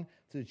down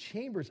to the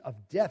chambers of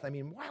death. I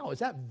mean, wow, is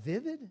that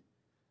vivid?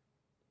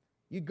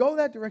 You go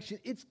that direction,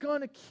 it's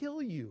going to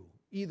kill you,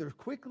 either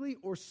quickly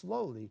or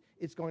slowly.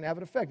 It's going to have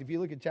an effect. If you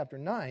look at chapter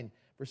 9,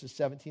 verses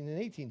 17 and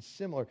 18,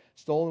 similar.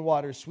 Stolen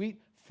water is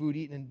sweet, food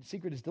eaten in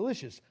secret is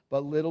delicious.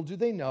 But little do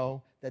they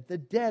know that the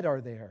dead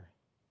are there,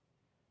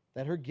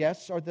 that her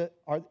guests are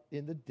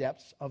in the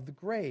depths of the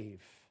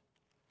grave.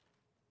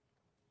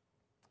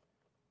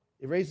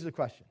 It raises a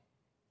question.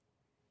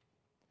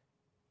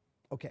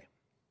 Okay,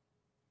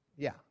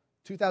 yeah,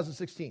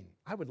 2016.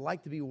 I would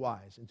like to be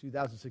wise in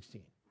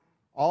 2016.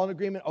 All in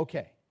agreement?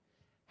 Okay.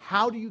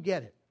 How do you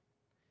get it?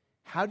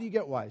 How do you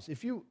get wise?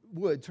 If you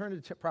would, turn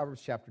to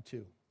Proverbs chapter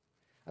 2.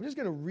 I'm just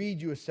going to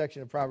read you a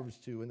section of Proverbs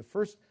 2. And the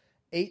first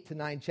 8 to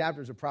 9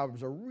 chapters of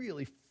Proverbs are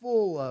really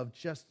full of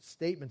just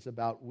statements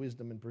about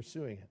wisdom and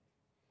pursuing it.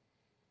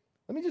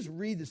 Let me just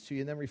read this to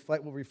you and then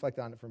we'll reflect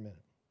on it for a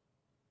minute.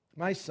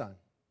 My son,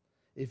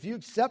 if you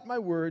accept my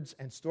words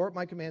and store up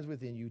my commands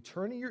within you,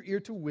 turning your ear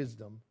to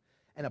wisdom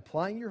and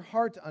applying your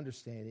heart to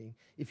understanding,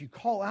 if you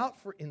call out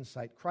for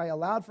insight, cry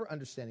aloud for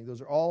understanding,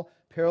 those are all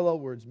parallel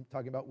words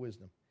talking about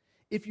wisdom.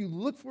 If you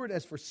look for it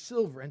as for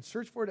silver and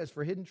search for it as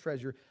for hidden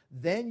treasure,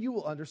 then you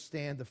will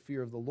understand the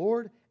fear of the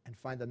Lord and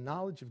find the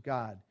knowledge of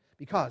God.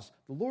 Because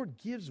the Lord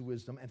gives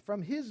wisdom, and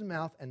from his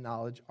mouth and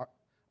knowledge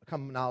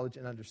come knowledge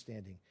and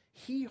understanding.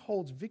 He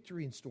holds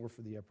victory in store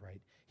for the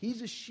upright.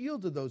 He's a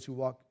shield to those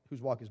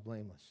whose walk is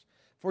blameless.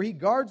 For he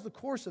guards the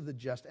course of the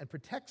just and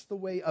protects the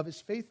way of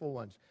his faithful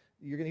ones.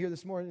 You're going to hear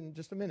this more in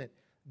just a minute.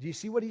 Do you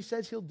see what he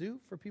says he'll do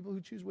for people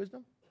who choose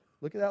wisdom?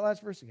 Look at that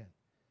last verse again.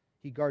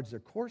 He guards their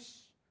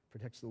course,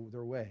 protects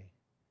their way.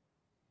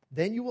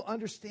 Then you will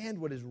understand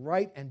what is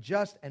right and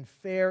just and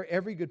fair,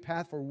 every good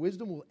path, for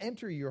wisdom will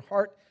enter your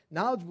heart.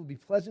 Knowledge will be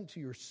pleasant to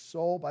your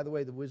soul. By the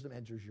way, the wisdom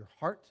enters your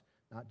heart,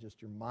 not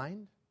just your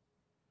mind.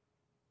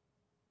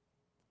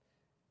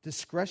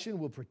 Discretion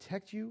will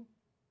protect you,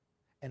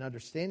 and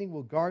understanding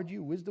will guard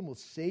you. Wisdom will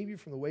save you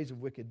from the ways of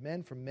wicked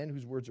men, from men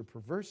whose words are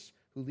perverse,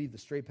 who leave the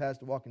straight paths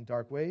to walk in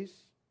dark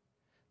ways.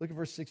 Look at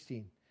verse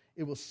 16.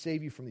 It will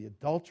save you from the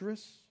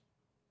adulteress.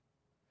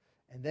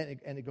 And then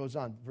it goes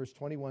on. Verse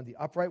 21, the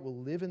upright will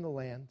live in the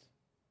land.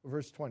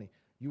 Verse 20,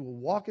 you will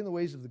walk in the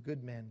ways of the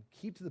good men,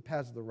 keep to the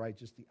paths of the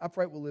righteous. The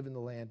upright will live in the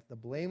land. The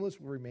blameless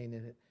will remain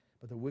in it,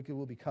 but the wicked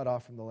will be cut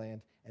off from the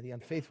land, and the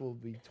unfaithful will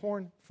be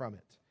torn from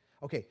it.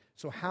 Okay,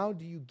 so how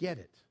do you get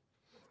it?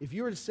 If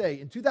you were to say,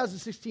 in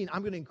 2016,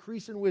 I'm going to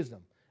increase in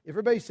wisdom. If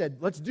everybody said,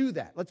 let's do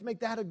that. Let's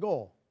make that a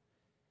goal.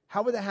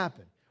 How would that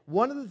happen?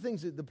 One of the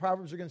things that the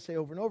Proverbs are going to say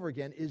over and over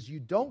again is you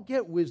don't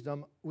get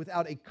wisdom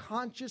without a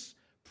conscious,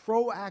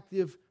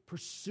 proactive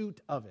pursuit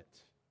of it.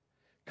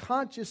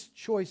 Conscious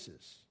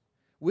choices.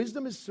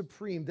 Wisdom is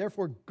supreme,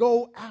 therefore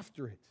go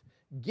after it.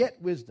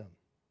 Get wisdom.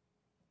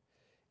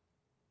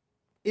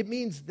 It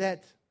means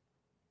that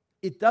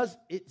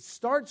it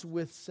starts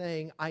with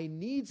saying, I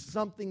need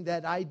something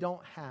that I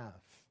don't have.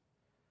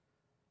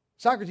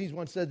 Socrates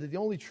once said that the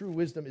only true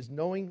wisdom is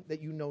knowing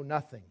that you know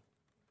nothing.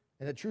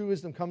 And that true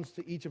wisdom comes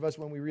to each of us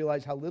when we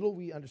realize how little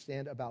we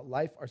understand about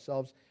life,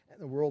 ourselves, and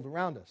the world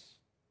around us.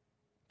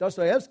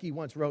 Dostoevsky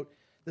once wrote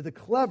that the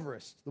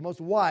cleverest, the most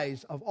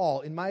wise of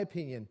all, in my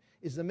opinion,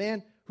 is the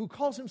man who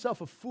calls himself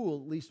a fool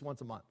at least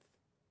once a month.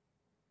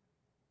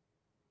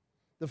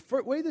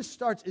 The way this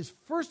starts is,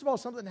 first of all,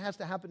 something has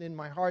to happen in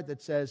my heart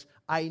that says,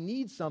 I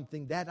need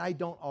something that I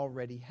don't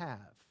already have.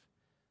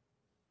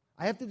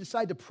 I have to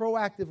decide to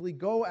proactively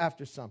go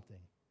after something.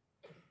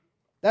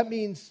 That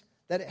means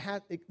that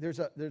there's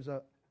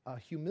a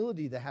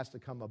humility that has to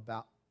come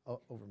about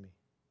over me.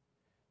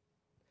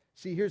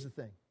 See, here's the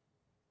thing,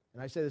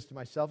 and I say this to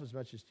myself as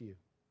much as to you.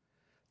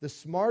 The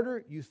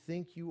smarter you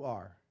think you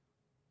are,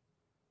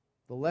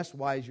 the less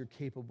wise you're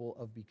capable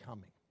of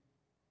becoming.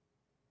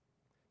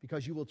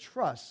 Because you will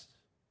trust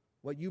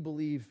what you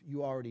believe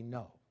you already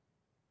know.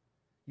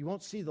 You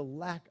won't see the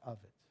lack of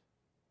it.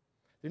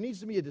 There needs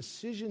to be a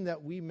decision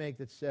that we make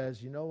that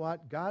says, you know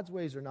what? God's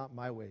ways are not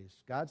my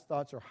ways. God's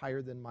thoughts are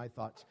higher than my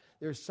thoughts.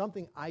 There's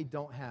something I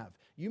don't have.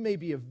 You may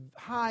be a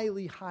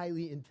highly,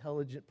 highly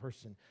intelligent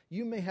person.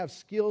 You may have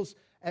skills.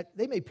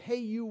 They may pay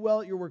you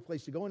well at your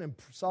workplace to go in and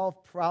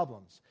solve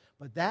problems.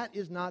 But that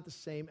is not the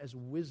same as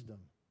wisdom.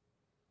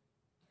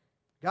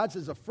 God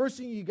says the first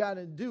thing you got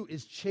to do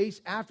is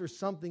chase after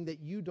something that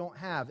you don't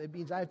have. It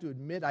means I have to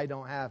admit I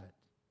don't have it.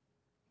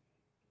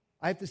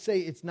 I have to say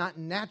it's not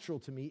natural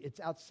to me. It's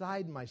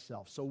outside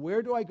myself. So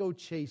where do I go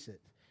chase it?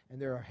 And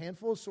there are a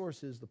handful of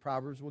sources the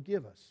Proverbs will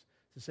give us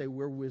to say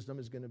where wisdom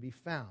is going to be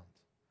found.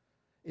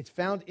 It's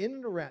found in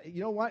and around.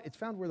 You know what? It's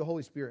found where the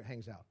Holy Spirit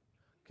hangs out.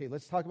 Okay,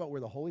 let's talk about where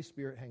the Holy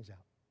Spirit hangs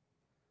out.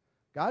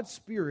 God's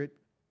Spirit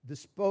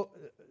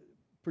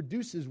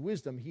produces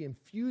wisdom. He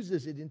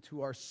infuses it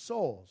into our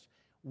souls.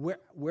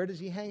 Where does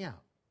he hang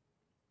out?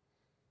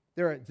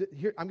 Here,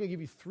 I'm going to give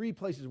you 3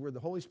 places where the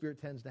Holy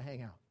Spirit tends to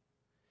hang out.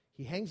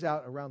 He hangs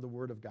out around the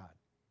Word of God.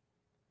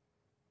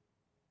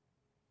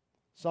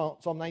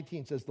 Psalm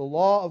 19 says, the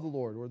law of the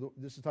Lord,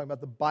 this is talking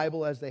about the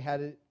Bible as they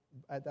had it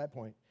at that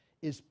point,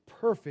 is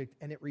perfect,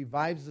 and it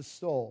revives the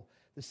soul.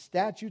 The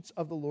statutes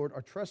of the Lord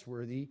are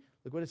trustworthy.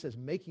 Look what it says,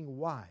 making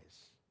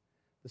wise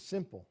the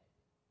simple.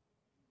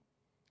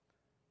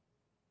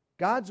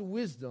 God's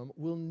wisdom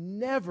will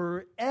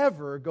never,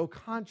 ever go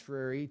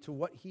contrary to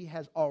what he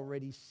has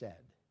already said.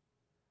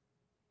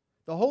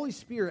 The Holy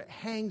Spirit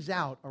hangs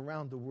out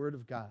around the Word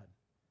of God.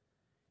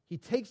 He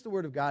takes the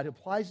Word of God,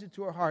 applies it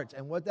to our hearts,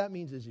 and what that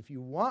means is if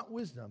you want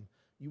wisdom,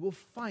 you will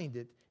find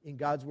it in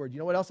God's Word. You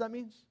know what else that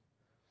means?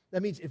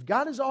 That means if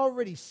God has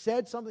already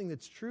said something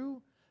that's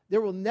true,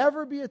 there will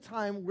never be a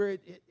time where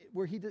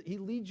he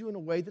leads you in a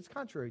way that's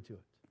contrary to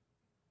it.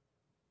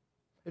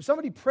 If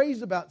somebody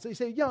prays about, so you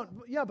say,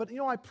 yeah, but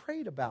I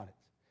prayed about it.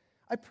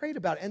 I prayed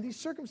about it, and these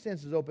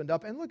circumstances opened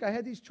up, and look, I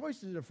had these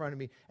choices in front of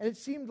me, and it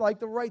seemed like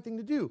the right thing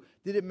to do.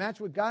 Did it match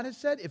what God has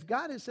said? If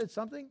God has said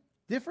something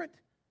different,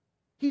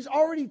 he's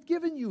already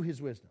given you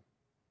his wisdom.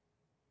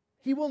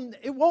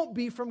 It won't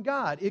be from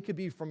God. It could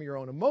be from your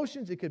own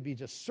emotions. It could be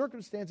just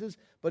circumstances,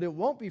 but it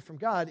won't be from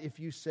God if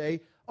you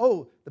say,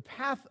 oh, the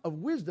path of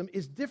wisdom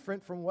is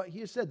different from what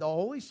he has said. The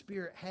Holy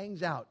Spirit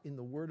hangs out in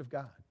the Word of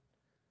God.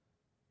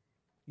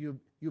 You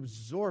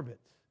absorb it.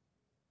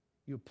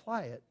 You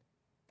apply it,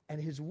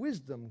 and his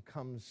wisdom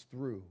comes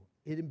through.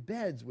 It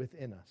embeds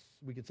within us.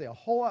 We could say a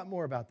whole lot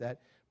more about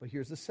that, but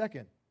here's the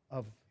second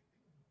of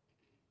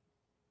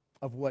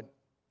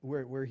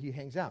where he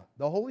hangs out.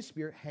 The Holy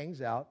Spirit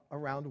hangs out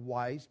around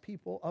wise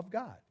people of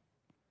God.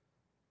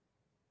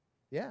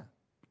 Yeah.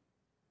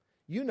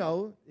 You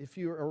know, if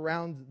you're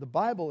around the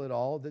Bible at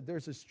all, that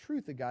there's this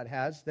truth that God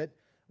has that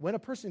when a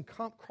person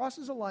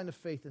crosses a line of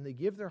faith and they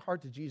give their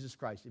heart to Jesus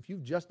Christ, if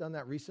you've just done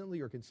that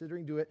recently or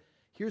considering do it,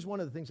 here's one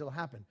of the things that will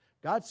happen.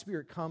 God's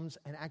Spirit comes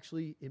and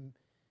actually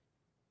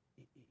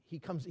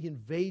he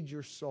invades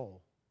your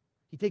soul.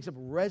 He takes up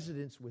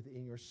residence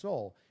within your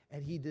soul,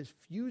 and he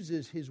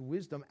diffuses his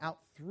wisdom out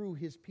through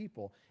his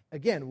people.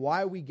 Again,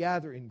 why we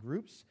gather in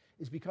groups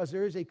is because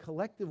there is a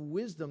collective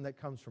wisdom that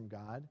comes from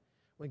God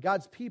when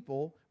God's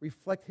people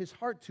reflect his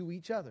heart to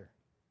each other.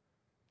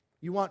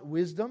 You want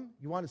wisdom?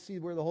 You want to see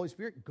where the Holy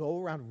Spirit? Go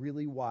around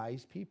really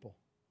wise people.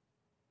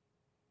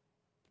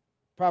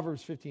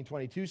 Proverbs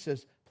 15:22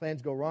 says,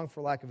 plans go wrong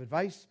for lack of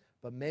advice,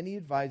 but many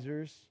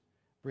advisors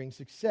bring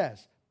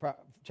success.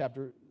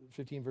 Chapter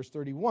 15, verse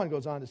 31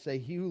 goes on to say,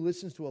 he who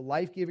listens to a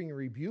life-giving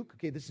rebuke,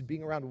 okay, this is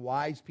being around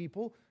wise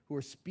people who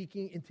are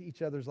speaking into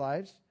each other's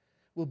lives,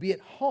 will be at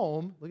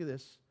home, look at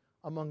this,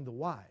 among the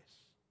wise.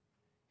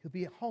 He'll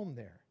be at home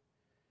there.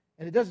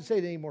 And it doesn't say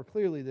it any more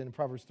clearly than in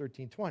Proverbs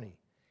 13:20.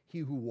 He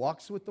who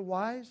walks with the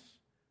wise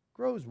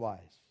grows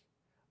wise,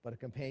 but a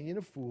companion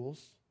of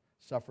fools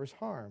suffers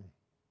harm.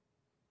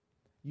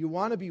 You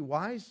want to be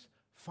wise?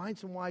 Find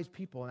some wise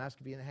people and ask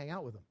if you can hang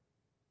out with them.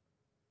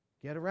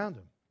 Get around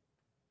them.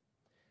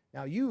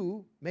 Now,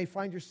 you may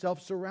find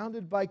yourself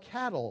surrounded by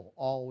cattle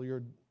all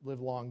your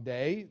livelong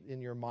day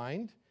in your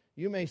mind.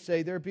 You may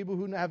say, there are people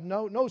who have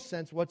no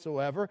sense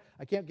whatsoever.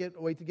 I can't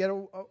wait to get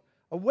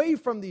away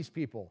from these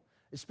people,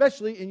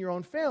 especially in your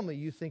own family.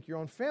 You think your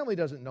own family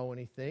doesn't know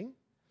anything.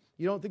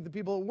 You don't think the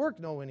people at work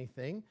know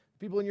anything. The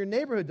people in your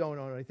neighborhood don't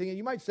know anything. And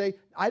you might say,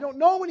 I don't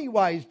know any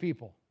wise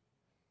people.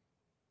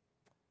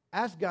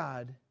 Ask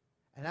God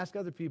and ask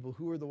other people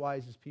who are the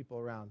wisest people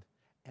around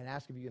and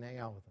ask if you can hang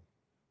out with them.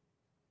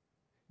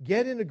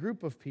 Get in a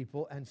group of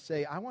people and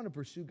say, I want to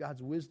pursue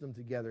God's wisdom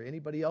together.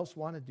 Anybody else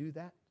want to do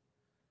that?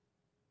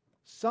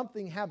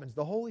 Something happens.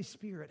 The Holy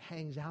Spirit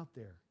hangs out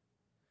there.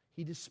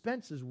 He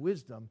dispenses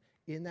wisdom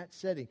in that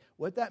setting.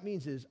 What that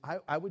means is,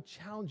 I would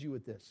challenge you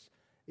with this.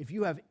 If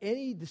you have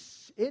any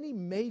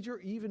major,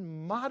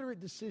 even moderate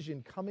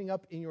decision coming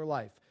up in your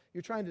life,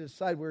 you're trying to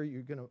decide whether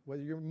you're going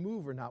to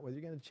move or not, whether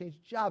you're going to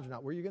change jobs or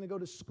not, where you're going to go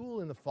to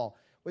school in the fall,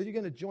 whether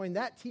you're going to join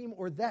that team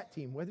or that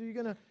team, whether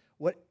you're going to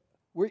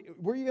where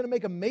you're going to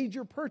make a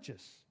major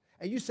purchase,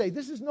 and you say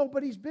this is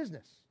nobody's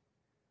business.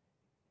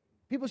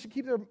 People should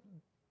keep their,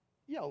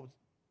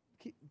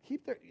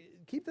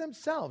 keep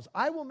themselves.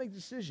 I will make the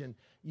decision.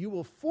 You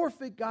will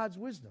forfeit God's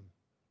wisdom,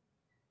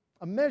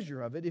 a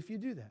measure of it, if you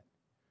do that.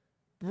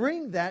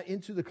 Bring that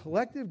into the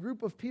collective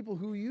group of people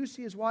who you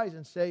see as wise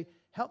and say,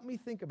 help me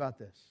think about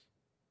this.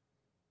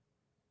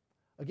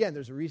 Again,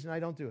 there's a reason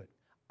I don't do it.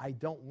 I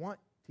don't want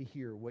to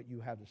hear what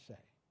you have to say.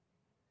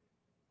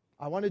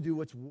 I want to do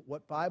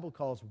what Bible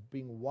calls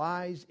being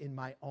wise in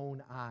my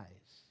own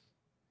eyes.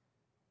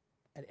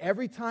 And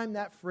every time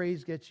that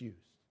phrase gets used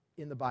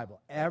in the Bible,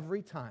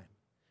 every time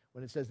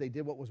when it says they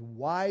did what was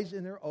wise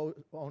in their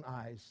own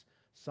eyes,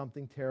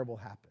 something terrible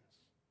happens.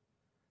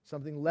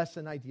 Something less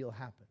than ideal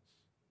happens.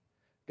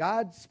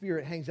 God's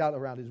Spirit hangs out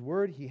around His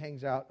Word. He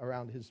hangs out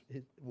around his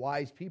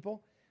wise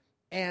people.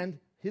 And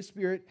His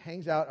Spirit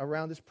hangs out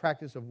around this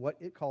practice of what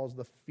it calls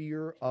the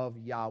fear of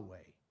Yahweh.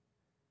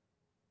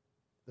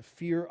 The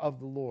fear of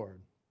the Lord.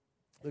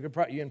 Look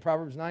at you in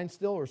Proverbs 9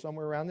 still, or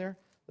somewhere around there?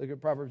 Look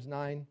at Proverbs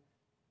 9,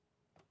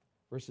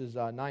 verses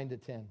 9 to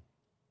 10.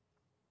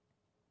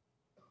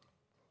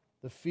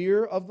 The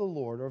fear of the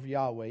Lord, or of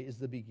Yahweh, is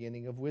the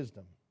beginning of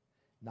wisdom.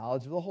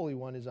 Knowledge of the Holy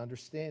One is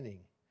understanding.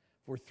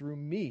 For through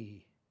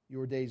me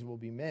your days will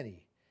be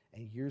many,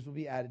 and years will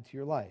be added to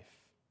your life.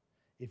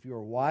 If you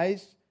are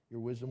wise,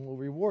 your wisdom will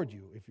reward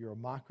you. If you're a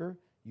mocker,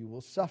 you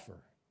will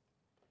suffer.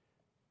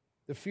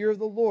 The fear of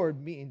the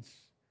Lord means,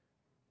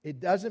 it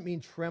doesn't mean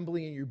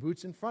trembling in your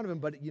boots in front of him,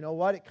 but you know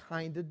what? It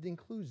kind of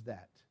includes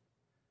that.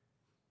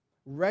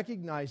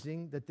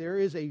 Recognizing that there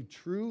is a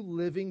true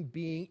living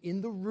being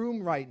in the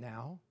room right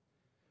now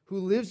who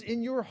lives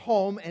in your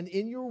home and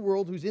in your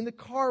world, who's in the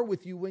car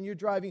with you when you're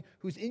driving,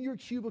 who's in your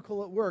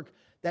cubicle at work,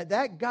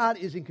 that God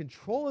is in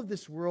control of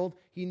this world.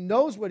 He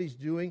knows what he's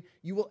doing.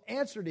 You will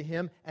answer to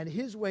him, and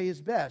his way is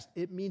best.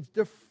 It means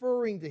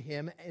deferring to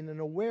him and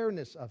an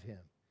awareness of him.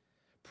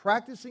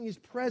 Practicing his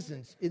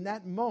presence in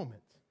that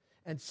moment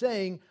and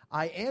saying,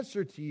 I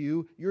answer to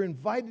you. You're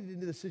invited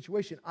into the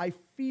situation. I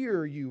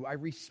fear you. I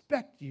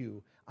respect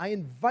you. I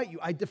invite you.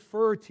 I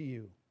defer to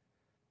you.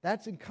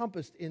 That's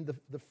encompassed in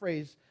the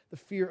phrase, the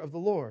fear of the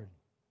Lord.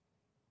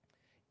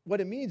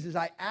 What it means is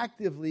I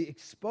actively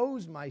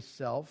expose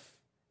myself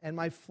and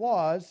my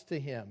flaws to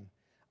him.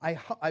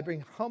 I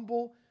bring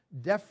humble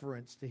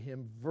deference to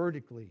him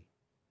vertically.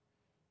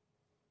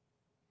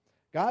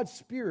 God's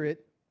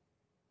Spirit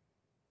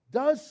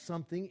does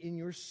something in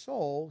your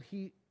soul.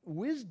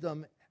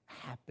 Wisdom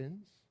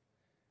happens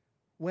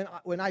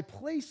when I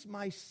place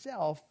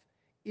myself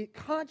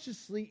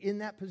consciously in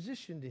that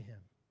position to him.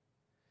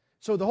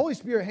 So the Holy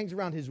Spirit hangs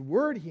around his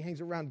word, he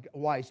hangs around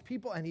wise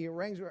people, and he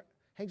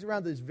hangs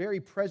around this very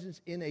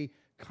presence in a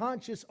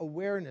conscious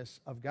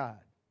awareness of God.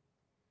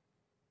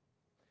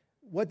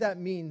 What that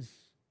means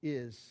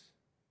is,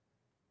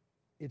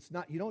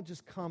 you don't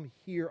just come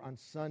here on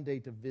Sunday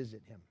to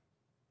visit him.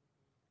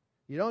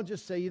 You don't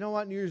just say, you know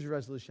what, New Year's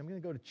resolution, I'm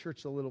going to go to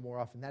church a little more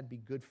often. That'd be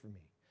good for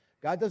me.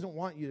 God doesn't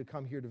want you to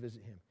come here to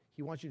visit him.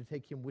 He wants you to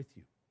take him with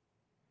you.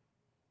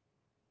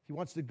 He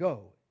wants to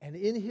go. And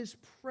in his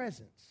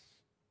presence,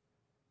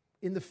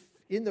 in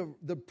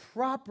the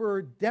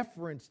proper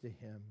deference to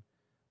him,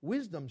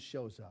 wisdom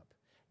shows up.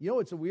 You know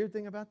what's a weird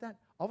thing about that?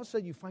 All of a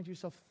sudden you find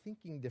yourself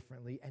thinking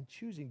differently and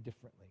choosing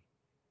differently.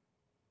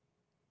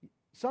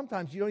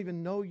 Sometimes you don't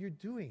even know you're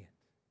doing it.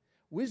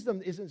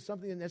 Wisdom isn't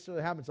something that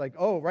necessarily happens like,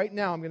 oh, right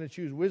now I'm going to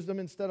choose wisdom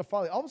instead of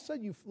folly. All of a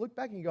sudden you look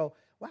back and you go,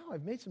 wow,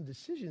 I've made some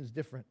decisions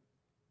different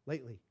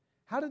lately.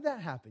 How did that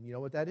happen? You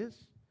know what that is?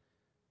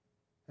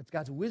 That's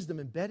God's wisdom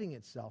embedding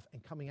itself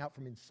and coming out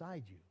from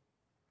inside you.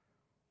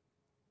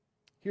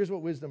 Here's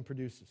what wisdom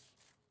produces.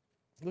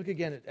 Look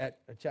again at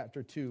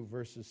chapter 2,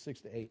 verses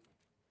 6 to 8.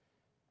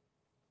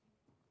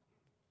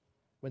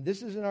 When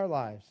this is in our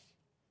lives,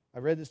 I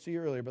read this to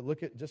you earlier, but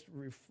just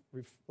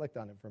reflect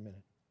on it for a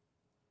minute.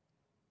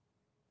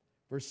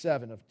 Verse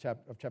 7 of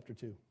chapter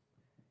 2.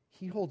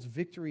 He holds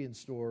victory in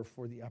store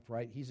for the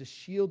upright. He's a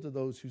shield to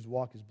those whose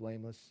walk is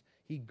blameless.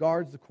 He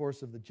guards the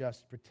course of the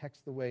just, protects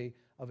the way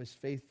of his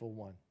faithful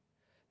one.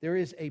 There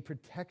is a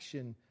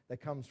protection that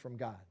comes from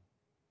God.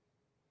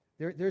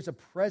 There's a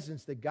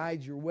presence that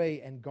guides your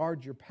way and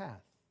guards your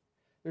path.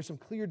 There's some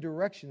clear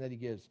direction that he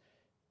gives.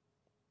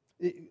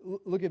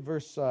 Look at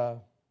verse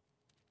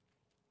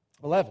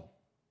 11.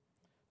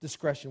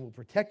 Discretion will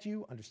protect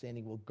you.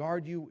 Understanding will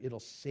guard you. It'll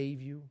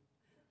save you.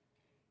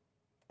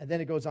 And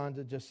then it goes on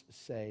to just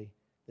say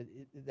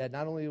that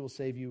not only it will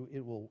save you,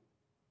 it will,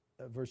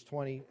 verse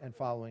 20 and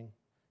following,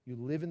 you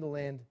live in the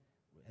land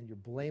and you're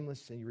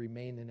blameless and you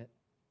remain in it.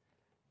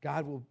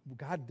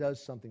 God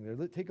does something there.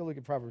 Take a look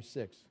at Proverbs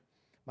 6.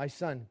 My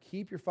son,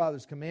 keep your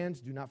father's commands.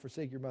 Do not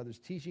forsake your mother's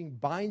teaching.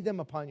 Bind them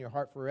upon your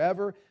heart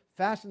forever.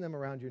 Fasten them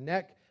around your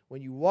neck.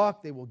 When you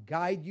walk, they will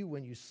guide you.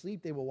 When you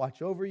sleep, they will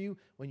watch over you.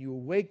 When you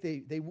awake,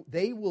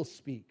 they will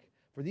speak.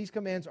 For these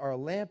commands are a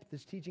lamp,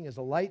 this teaching is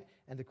a light,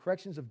 and the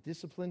corrections of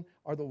discipline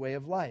are the way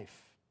of life.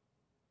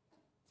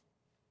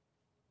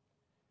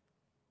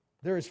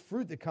 There is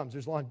fruit that comes.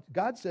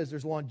 God says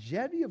there's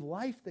longevity of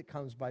life that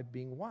comes by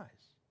being wise.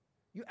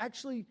 You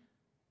actually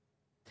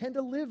tend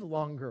to live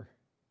longer.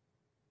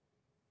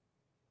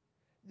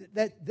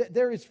 That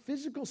there is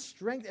physical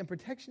strength and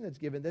protection that's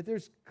given, that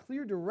there's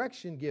clear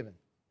direction given.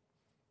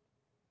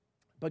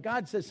 But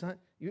God says, son,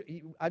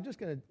 I'm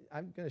going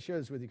to share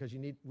this with you because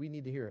we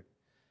need to hear it.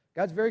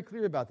 God's very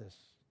clear about this.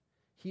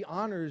 He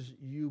honors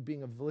you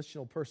being a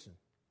volitional person.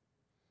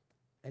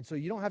 And so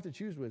you don't have to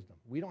choose wisdom.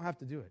 We don't have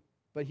to do it.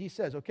 But he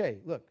says, okay,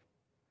 look,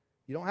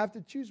 you don't have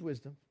to choose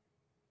wisdom.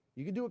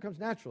 You can do what comes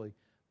naturally,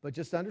 but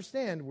just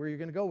understand where you're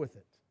going to go with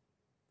it.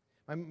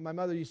 My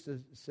mother used to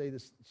say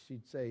this.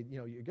 She'd say,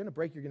 you're going to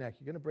break your neck.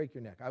 You're going to break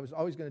your neck. I was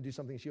always going to do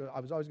something. I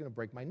was always going to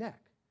break my neck.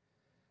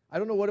 I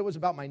don't know what it was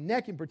about my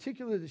neck in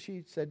particular that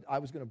she said I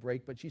was going to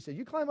break, but she said,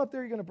 you climb up there,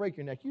 you're going to break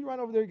your neck. You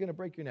run over there, you're going to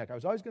break your neck. I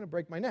was always going to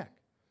break my neck.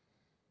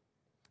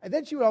 And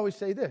then she would always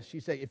say this.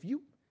 She'd say, if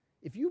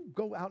you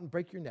go out and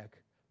break your neck,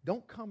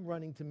 don't come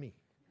running to me.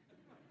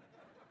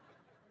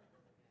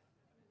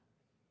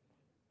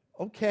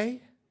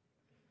 Okay.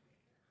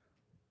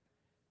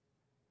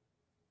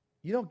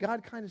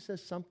 God kind of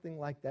says something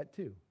like that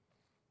too.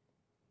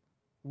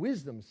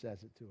 Wisdom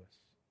says it to us.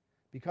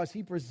 Because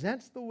he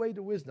presents the way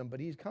to wisdom,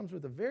 but he comes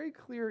with a very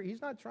clear, he's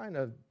not trying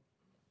to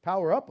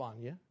power up on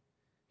you.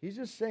 He's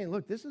just saying,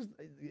 look,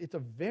 it's a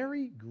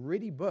very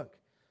gritty book.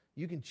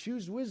 You can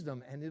choose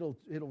wisdom, and it'll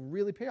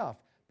really pay off.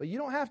 But you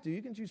don't have to.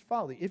 You can choose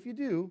folly. If you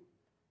do,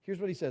 here's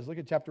what he says. Look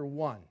at chapter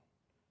 1,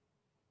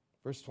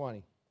 verse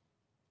 20.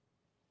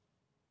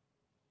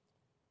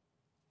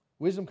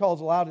 Wisdom calls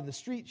aloud in the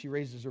street. She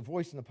raises her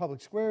voice in the public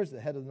squares. At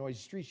the head of the noisy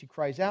street, she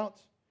cries out.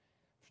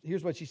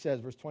 Here's what she says,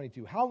 verse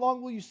 22. How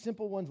long will you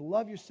simple ones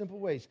love your simple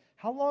ways?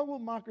 How long will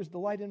mockers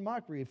delight in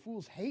mockery and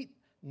fools hate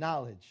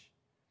knowledge?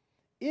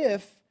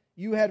 If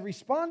you had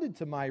responded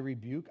to my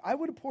rebuke, I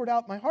would have poured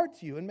out my heart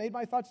to you and made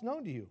my thoughts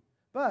known to you.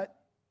 But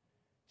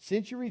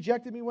since you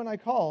rejected me when I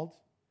called,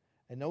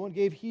 and no one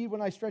gave heed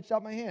when I stretched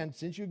out my hand,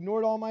 since you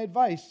ignored all my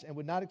advice and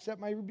would not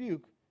accept my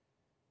rebuke,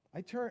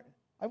 I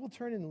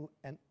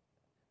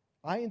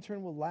in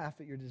turn will laugh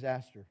at your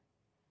disaster.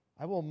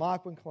 I will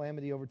mock when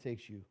calamity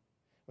overtakes you.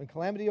 When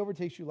calamity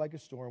overtakes you like a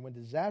storm, when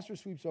disaster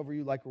sweeps over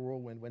you like a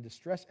whirlwind, when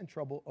distress and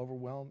trouble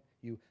overwhelm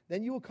you,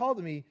 then you will call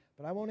to me,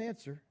 but I won't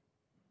answer.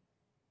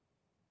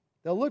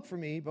 They'll look for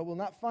me, but will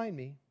not find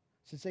me,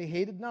 since they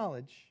hated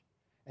knowledge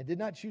and did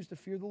not choose to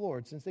fear the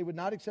Lord. Since they would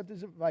not accept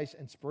his advice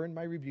and spurn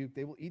my rebuke,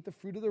 they will eat the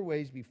fruit of their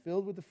ways, be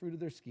filled with the fruit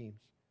of their schemes.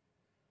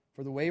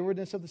 For the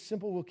waywardness of the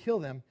simple will kill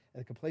them,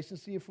 and the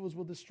complacency of fools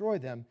will destroy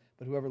them.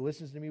 But whoever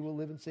listens to me will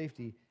live in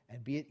safety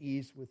and be at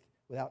ease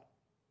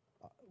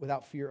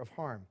without fear of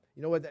harm.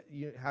 You know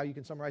how you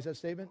can summarize that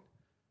statement?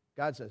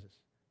 God says this.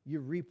 You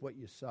reap what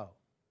you sow.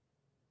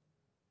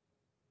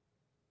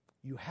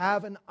 You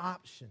have an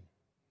option.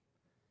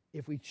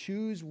 If we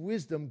choose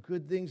wisdom,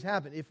 good things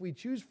happen. If we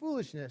choose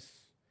foolishness,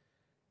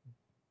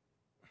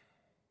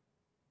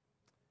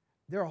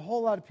 there are a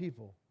whole lot of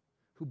people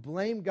who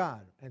blame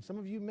God. And some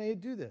of you may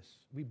do this.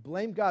 We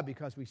blame God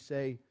because we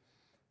say,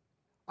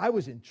 I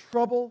was in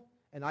trouble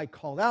and I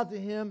called out to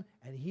him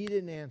and he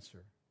didn't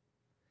answer.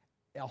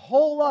 A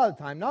whole lot of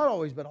the time, not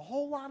always, but a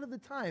whole lot of the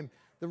time,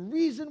 the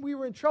reason we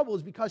were in trouble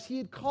is because he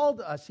had called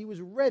to us, he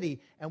was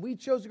ready, and we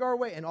chose to go our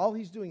way, and all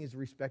he's doing is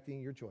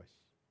respecting your choice.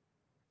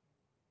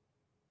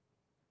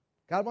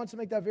 God wants to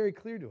make that very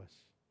clear to us.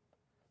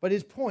 But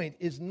his point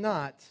is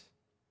not,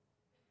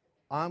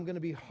 I'm going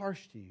to be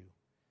harsh to you.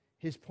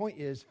 His point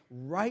is,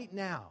 right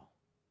now,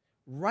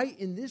 right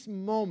in this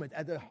moment,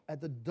 at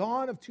the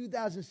dawn of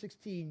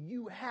 2016,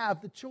 you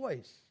have the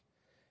choice.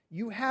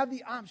 You have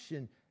the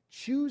option.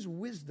 Choose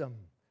wisdom.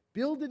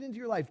 Build it into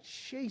your life.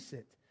 Chase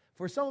it.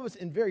 For some of us,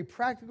 in very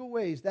practical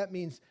ways, that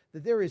means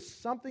that there is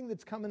something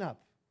that's coming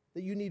up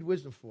that you need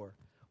wisdom for.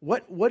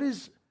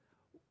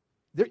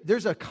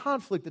 There's a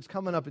conflict that's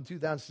coming up in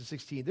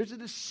 2016. There's a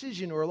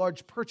decision or a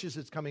large purchase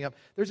that's coming up.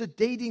 There's a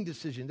dating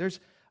decision. There's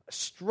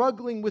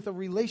struggling with a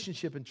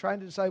relationship and trying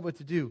to decide what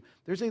to do.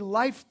 There's a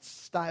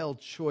lifestyle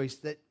choice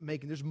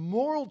there's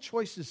moral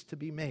choices to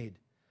be made.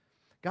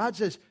 God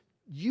says,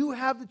 you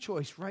have the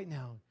choice right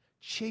now.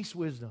 Chase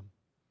wisdom,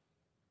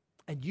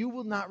 and you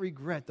will not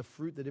regret the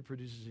fruit that it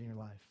produces in your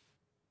life.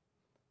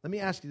 Let me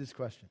ask you this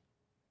question.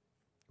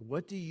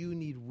 What do you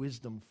need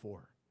wisdom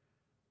for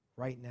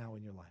right now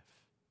in your life?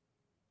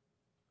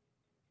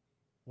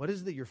 What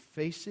is it that you're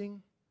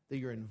facing, that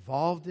you're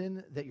involved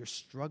in, that you're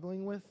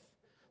struggling with,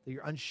 that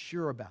you're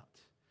unsure about?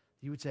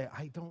 You would say,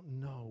 I don't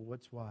know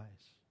what's wise.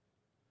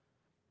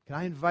 Can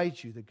I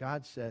invite you that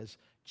God says,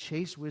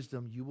 chase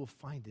wisdom, you will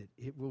find it.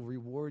 It will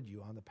reward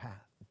you on the path.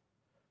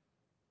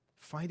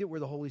 Find it where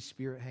the Holy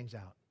Spirit hangs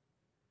out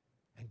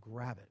and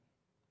grab it.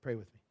 Pray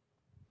with me.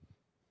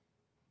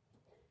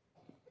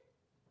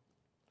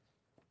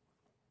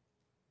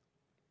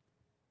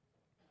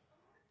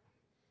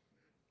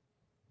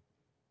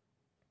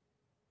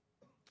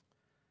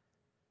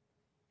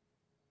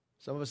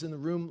 Some of us in the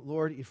room,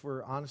 Lord, if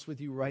we're honest with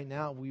you right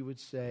now, we would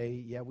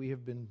say, yeah, we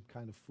have been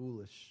kind of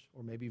foolish,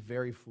 or maybe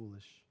very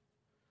foolish.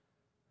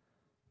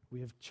 We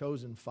have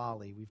chosen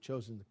folly. We've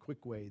chosen the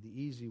quick way, the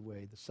easy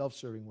way, the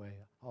self-serving way,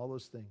 all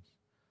those things.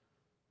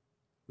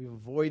 We've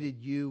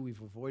avoided you.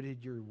 We've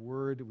avoided your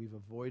word. We've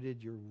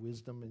avoided your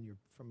wisdom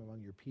from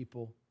among your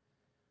people.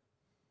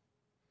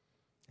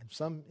 And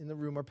some in the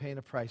room are paying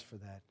a price for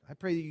that. I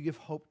pray that you give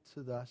hope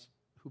to us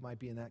who might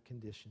be in that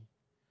condition.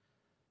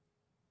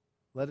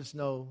 Let us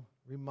know,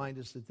 remind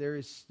us that there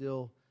is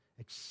still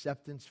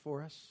acceptance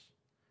for us.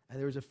 And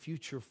there is a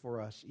future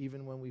for us,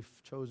 even when we've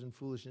chosen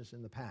foolishness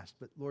in the past.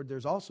 But Lord,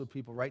 there's also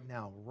people right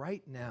now,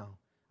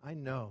 I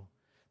know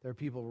there are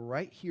people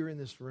right here in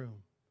this room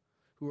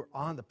who are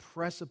on the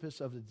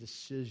precipice of a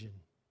decision,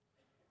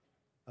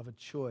 of a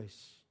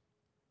choice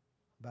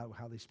about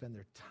how they spend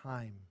their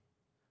time,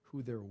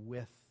 who they're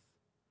with,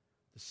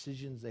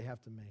 decisions they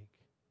have to make,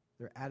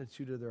 their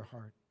attitude of their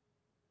heart,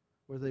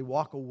 whether they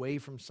walk away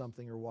from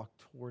something or walk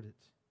toward it.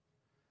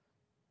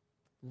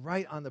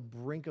 Right on the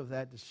brink of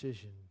that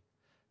decision,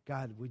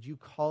 God, would you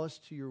call us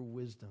to your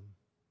wisdom?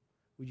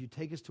 Would you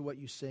take us to what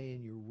you say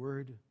in your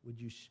word?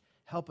 Would you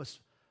help us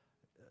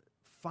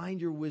find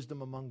your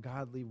wisdom among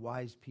godly,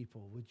 wise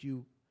people? Would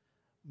you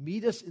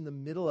meet us in the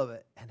middle of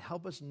it and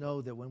help us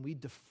know that when we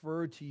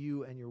defer to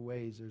you and your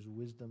ways, there's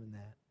wisdom in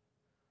that?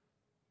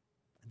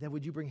 And then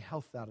would you bring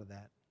health out of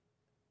that?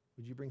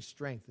 Would you bring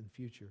strength in the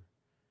future?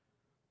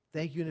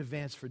 Thank you in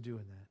advance for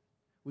doing that.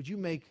 Would you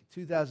make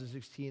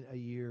 2016 a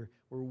year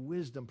where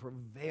wisdom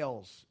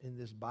prevails in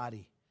this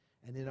body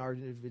and in our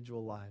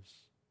individual lives?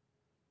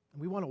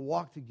 And we want to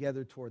walk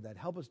together toward that.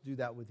 Help us do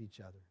that with each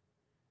other.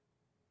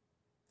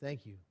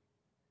 Thank you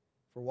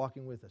for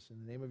walking with us.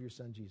 In the name of your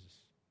Son,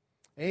 Jesus.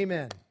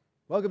 Amen.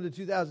 Welcome to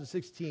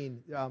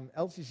 2016.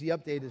 LCC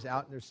Update is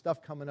out, and there's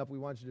stuff coming up we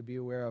want you to be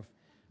aware of.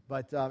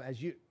 But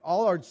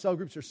all our cell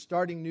groups are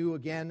starting new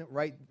again,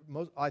 right?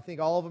 I think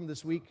all of them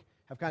this week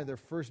have kind of their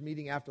first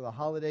meeting after the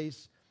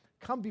holidays.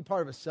 Come be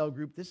part of a cell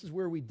group. This is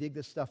where we dig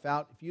this stuff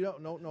out. If you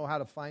don't know how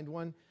to find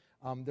one,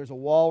 there's a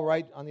wall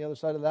right on the other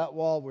side of that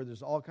wall where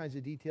there's all kinds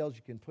of details.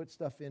 You can put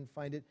stuff in,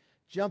 find it.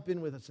 Jump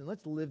in with us, and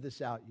let's live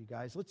this out, you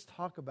guys. Let's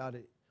talk about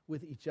it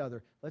with each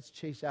other. Let's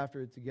chase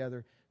after it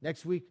together.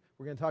 Next week,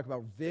 we're going to talk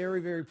about very,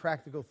 very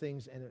practical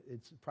things, and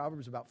it's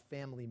Proverbs about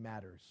family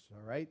matters,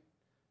 all right?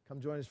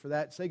 Come join us for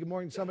that. Say good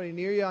morning to somebody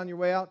near you on your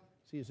way out.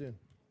 See you soon.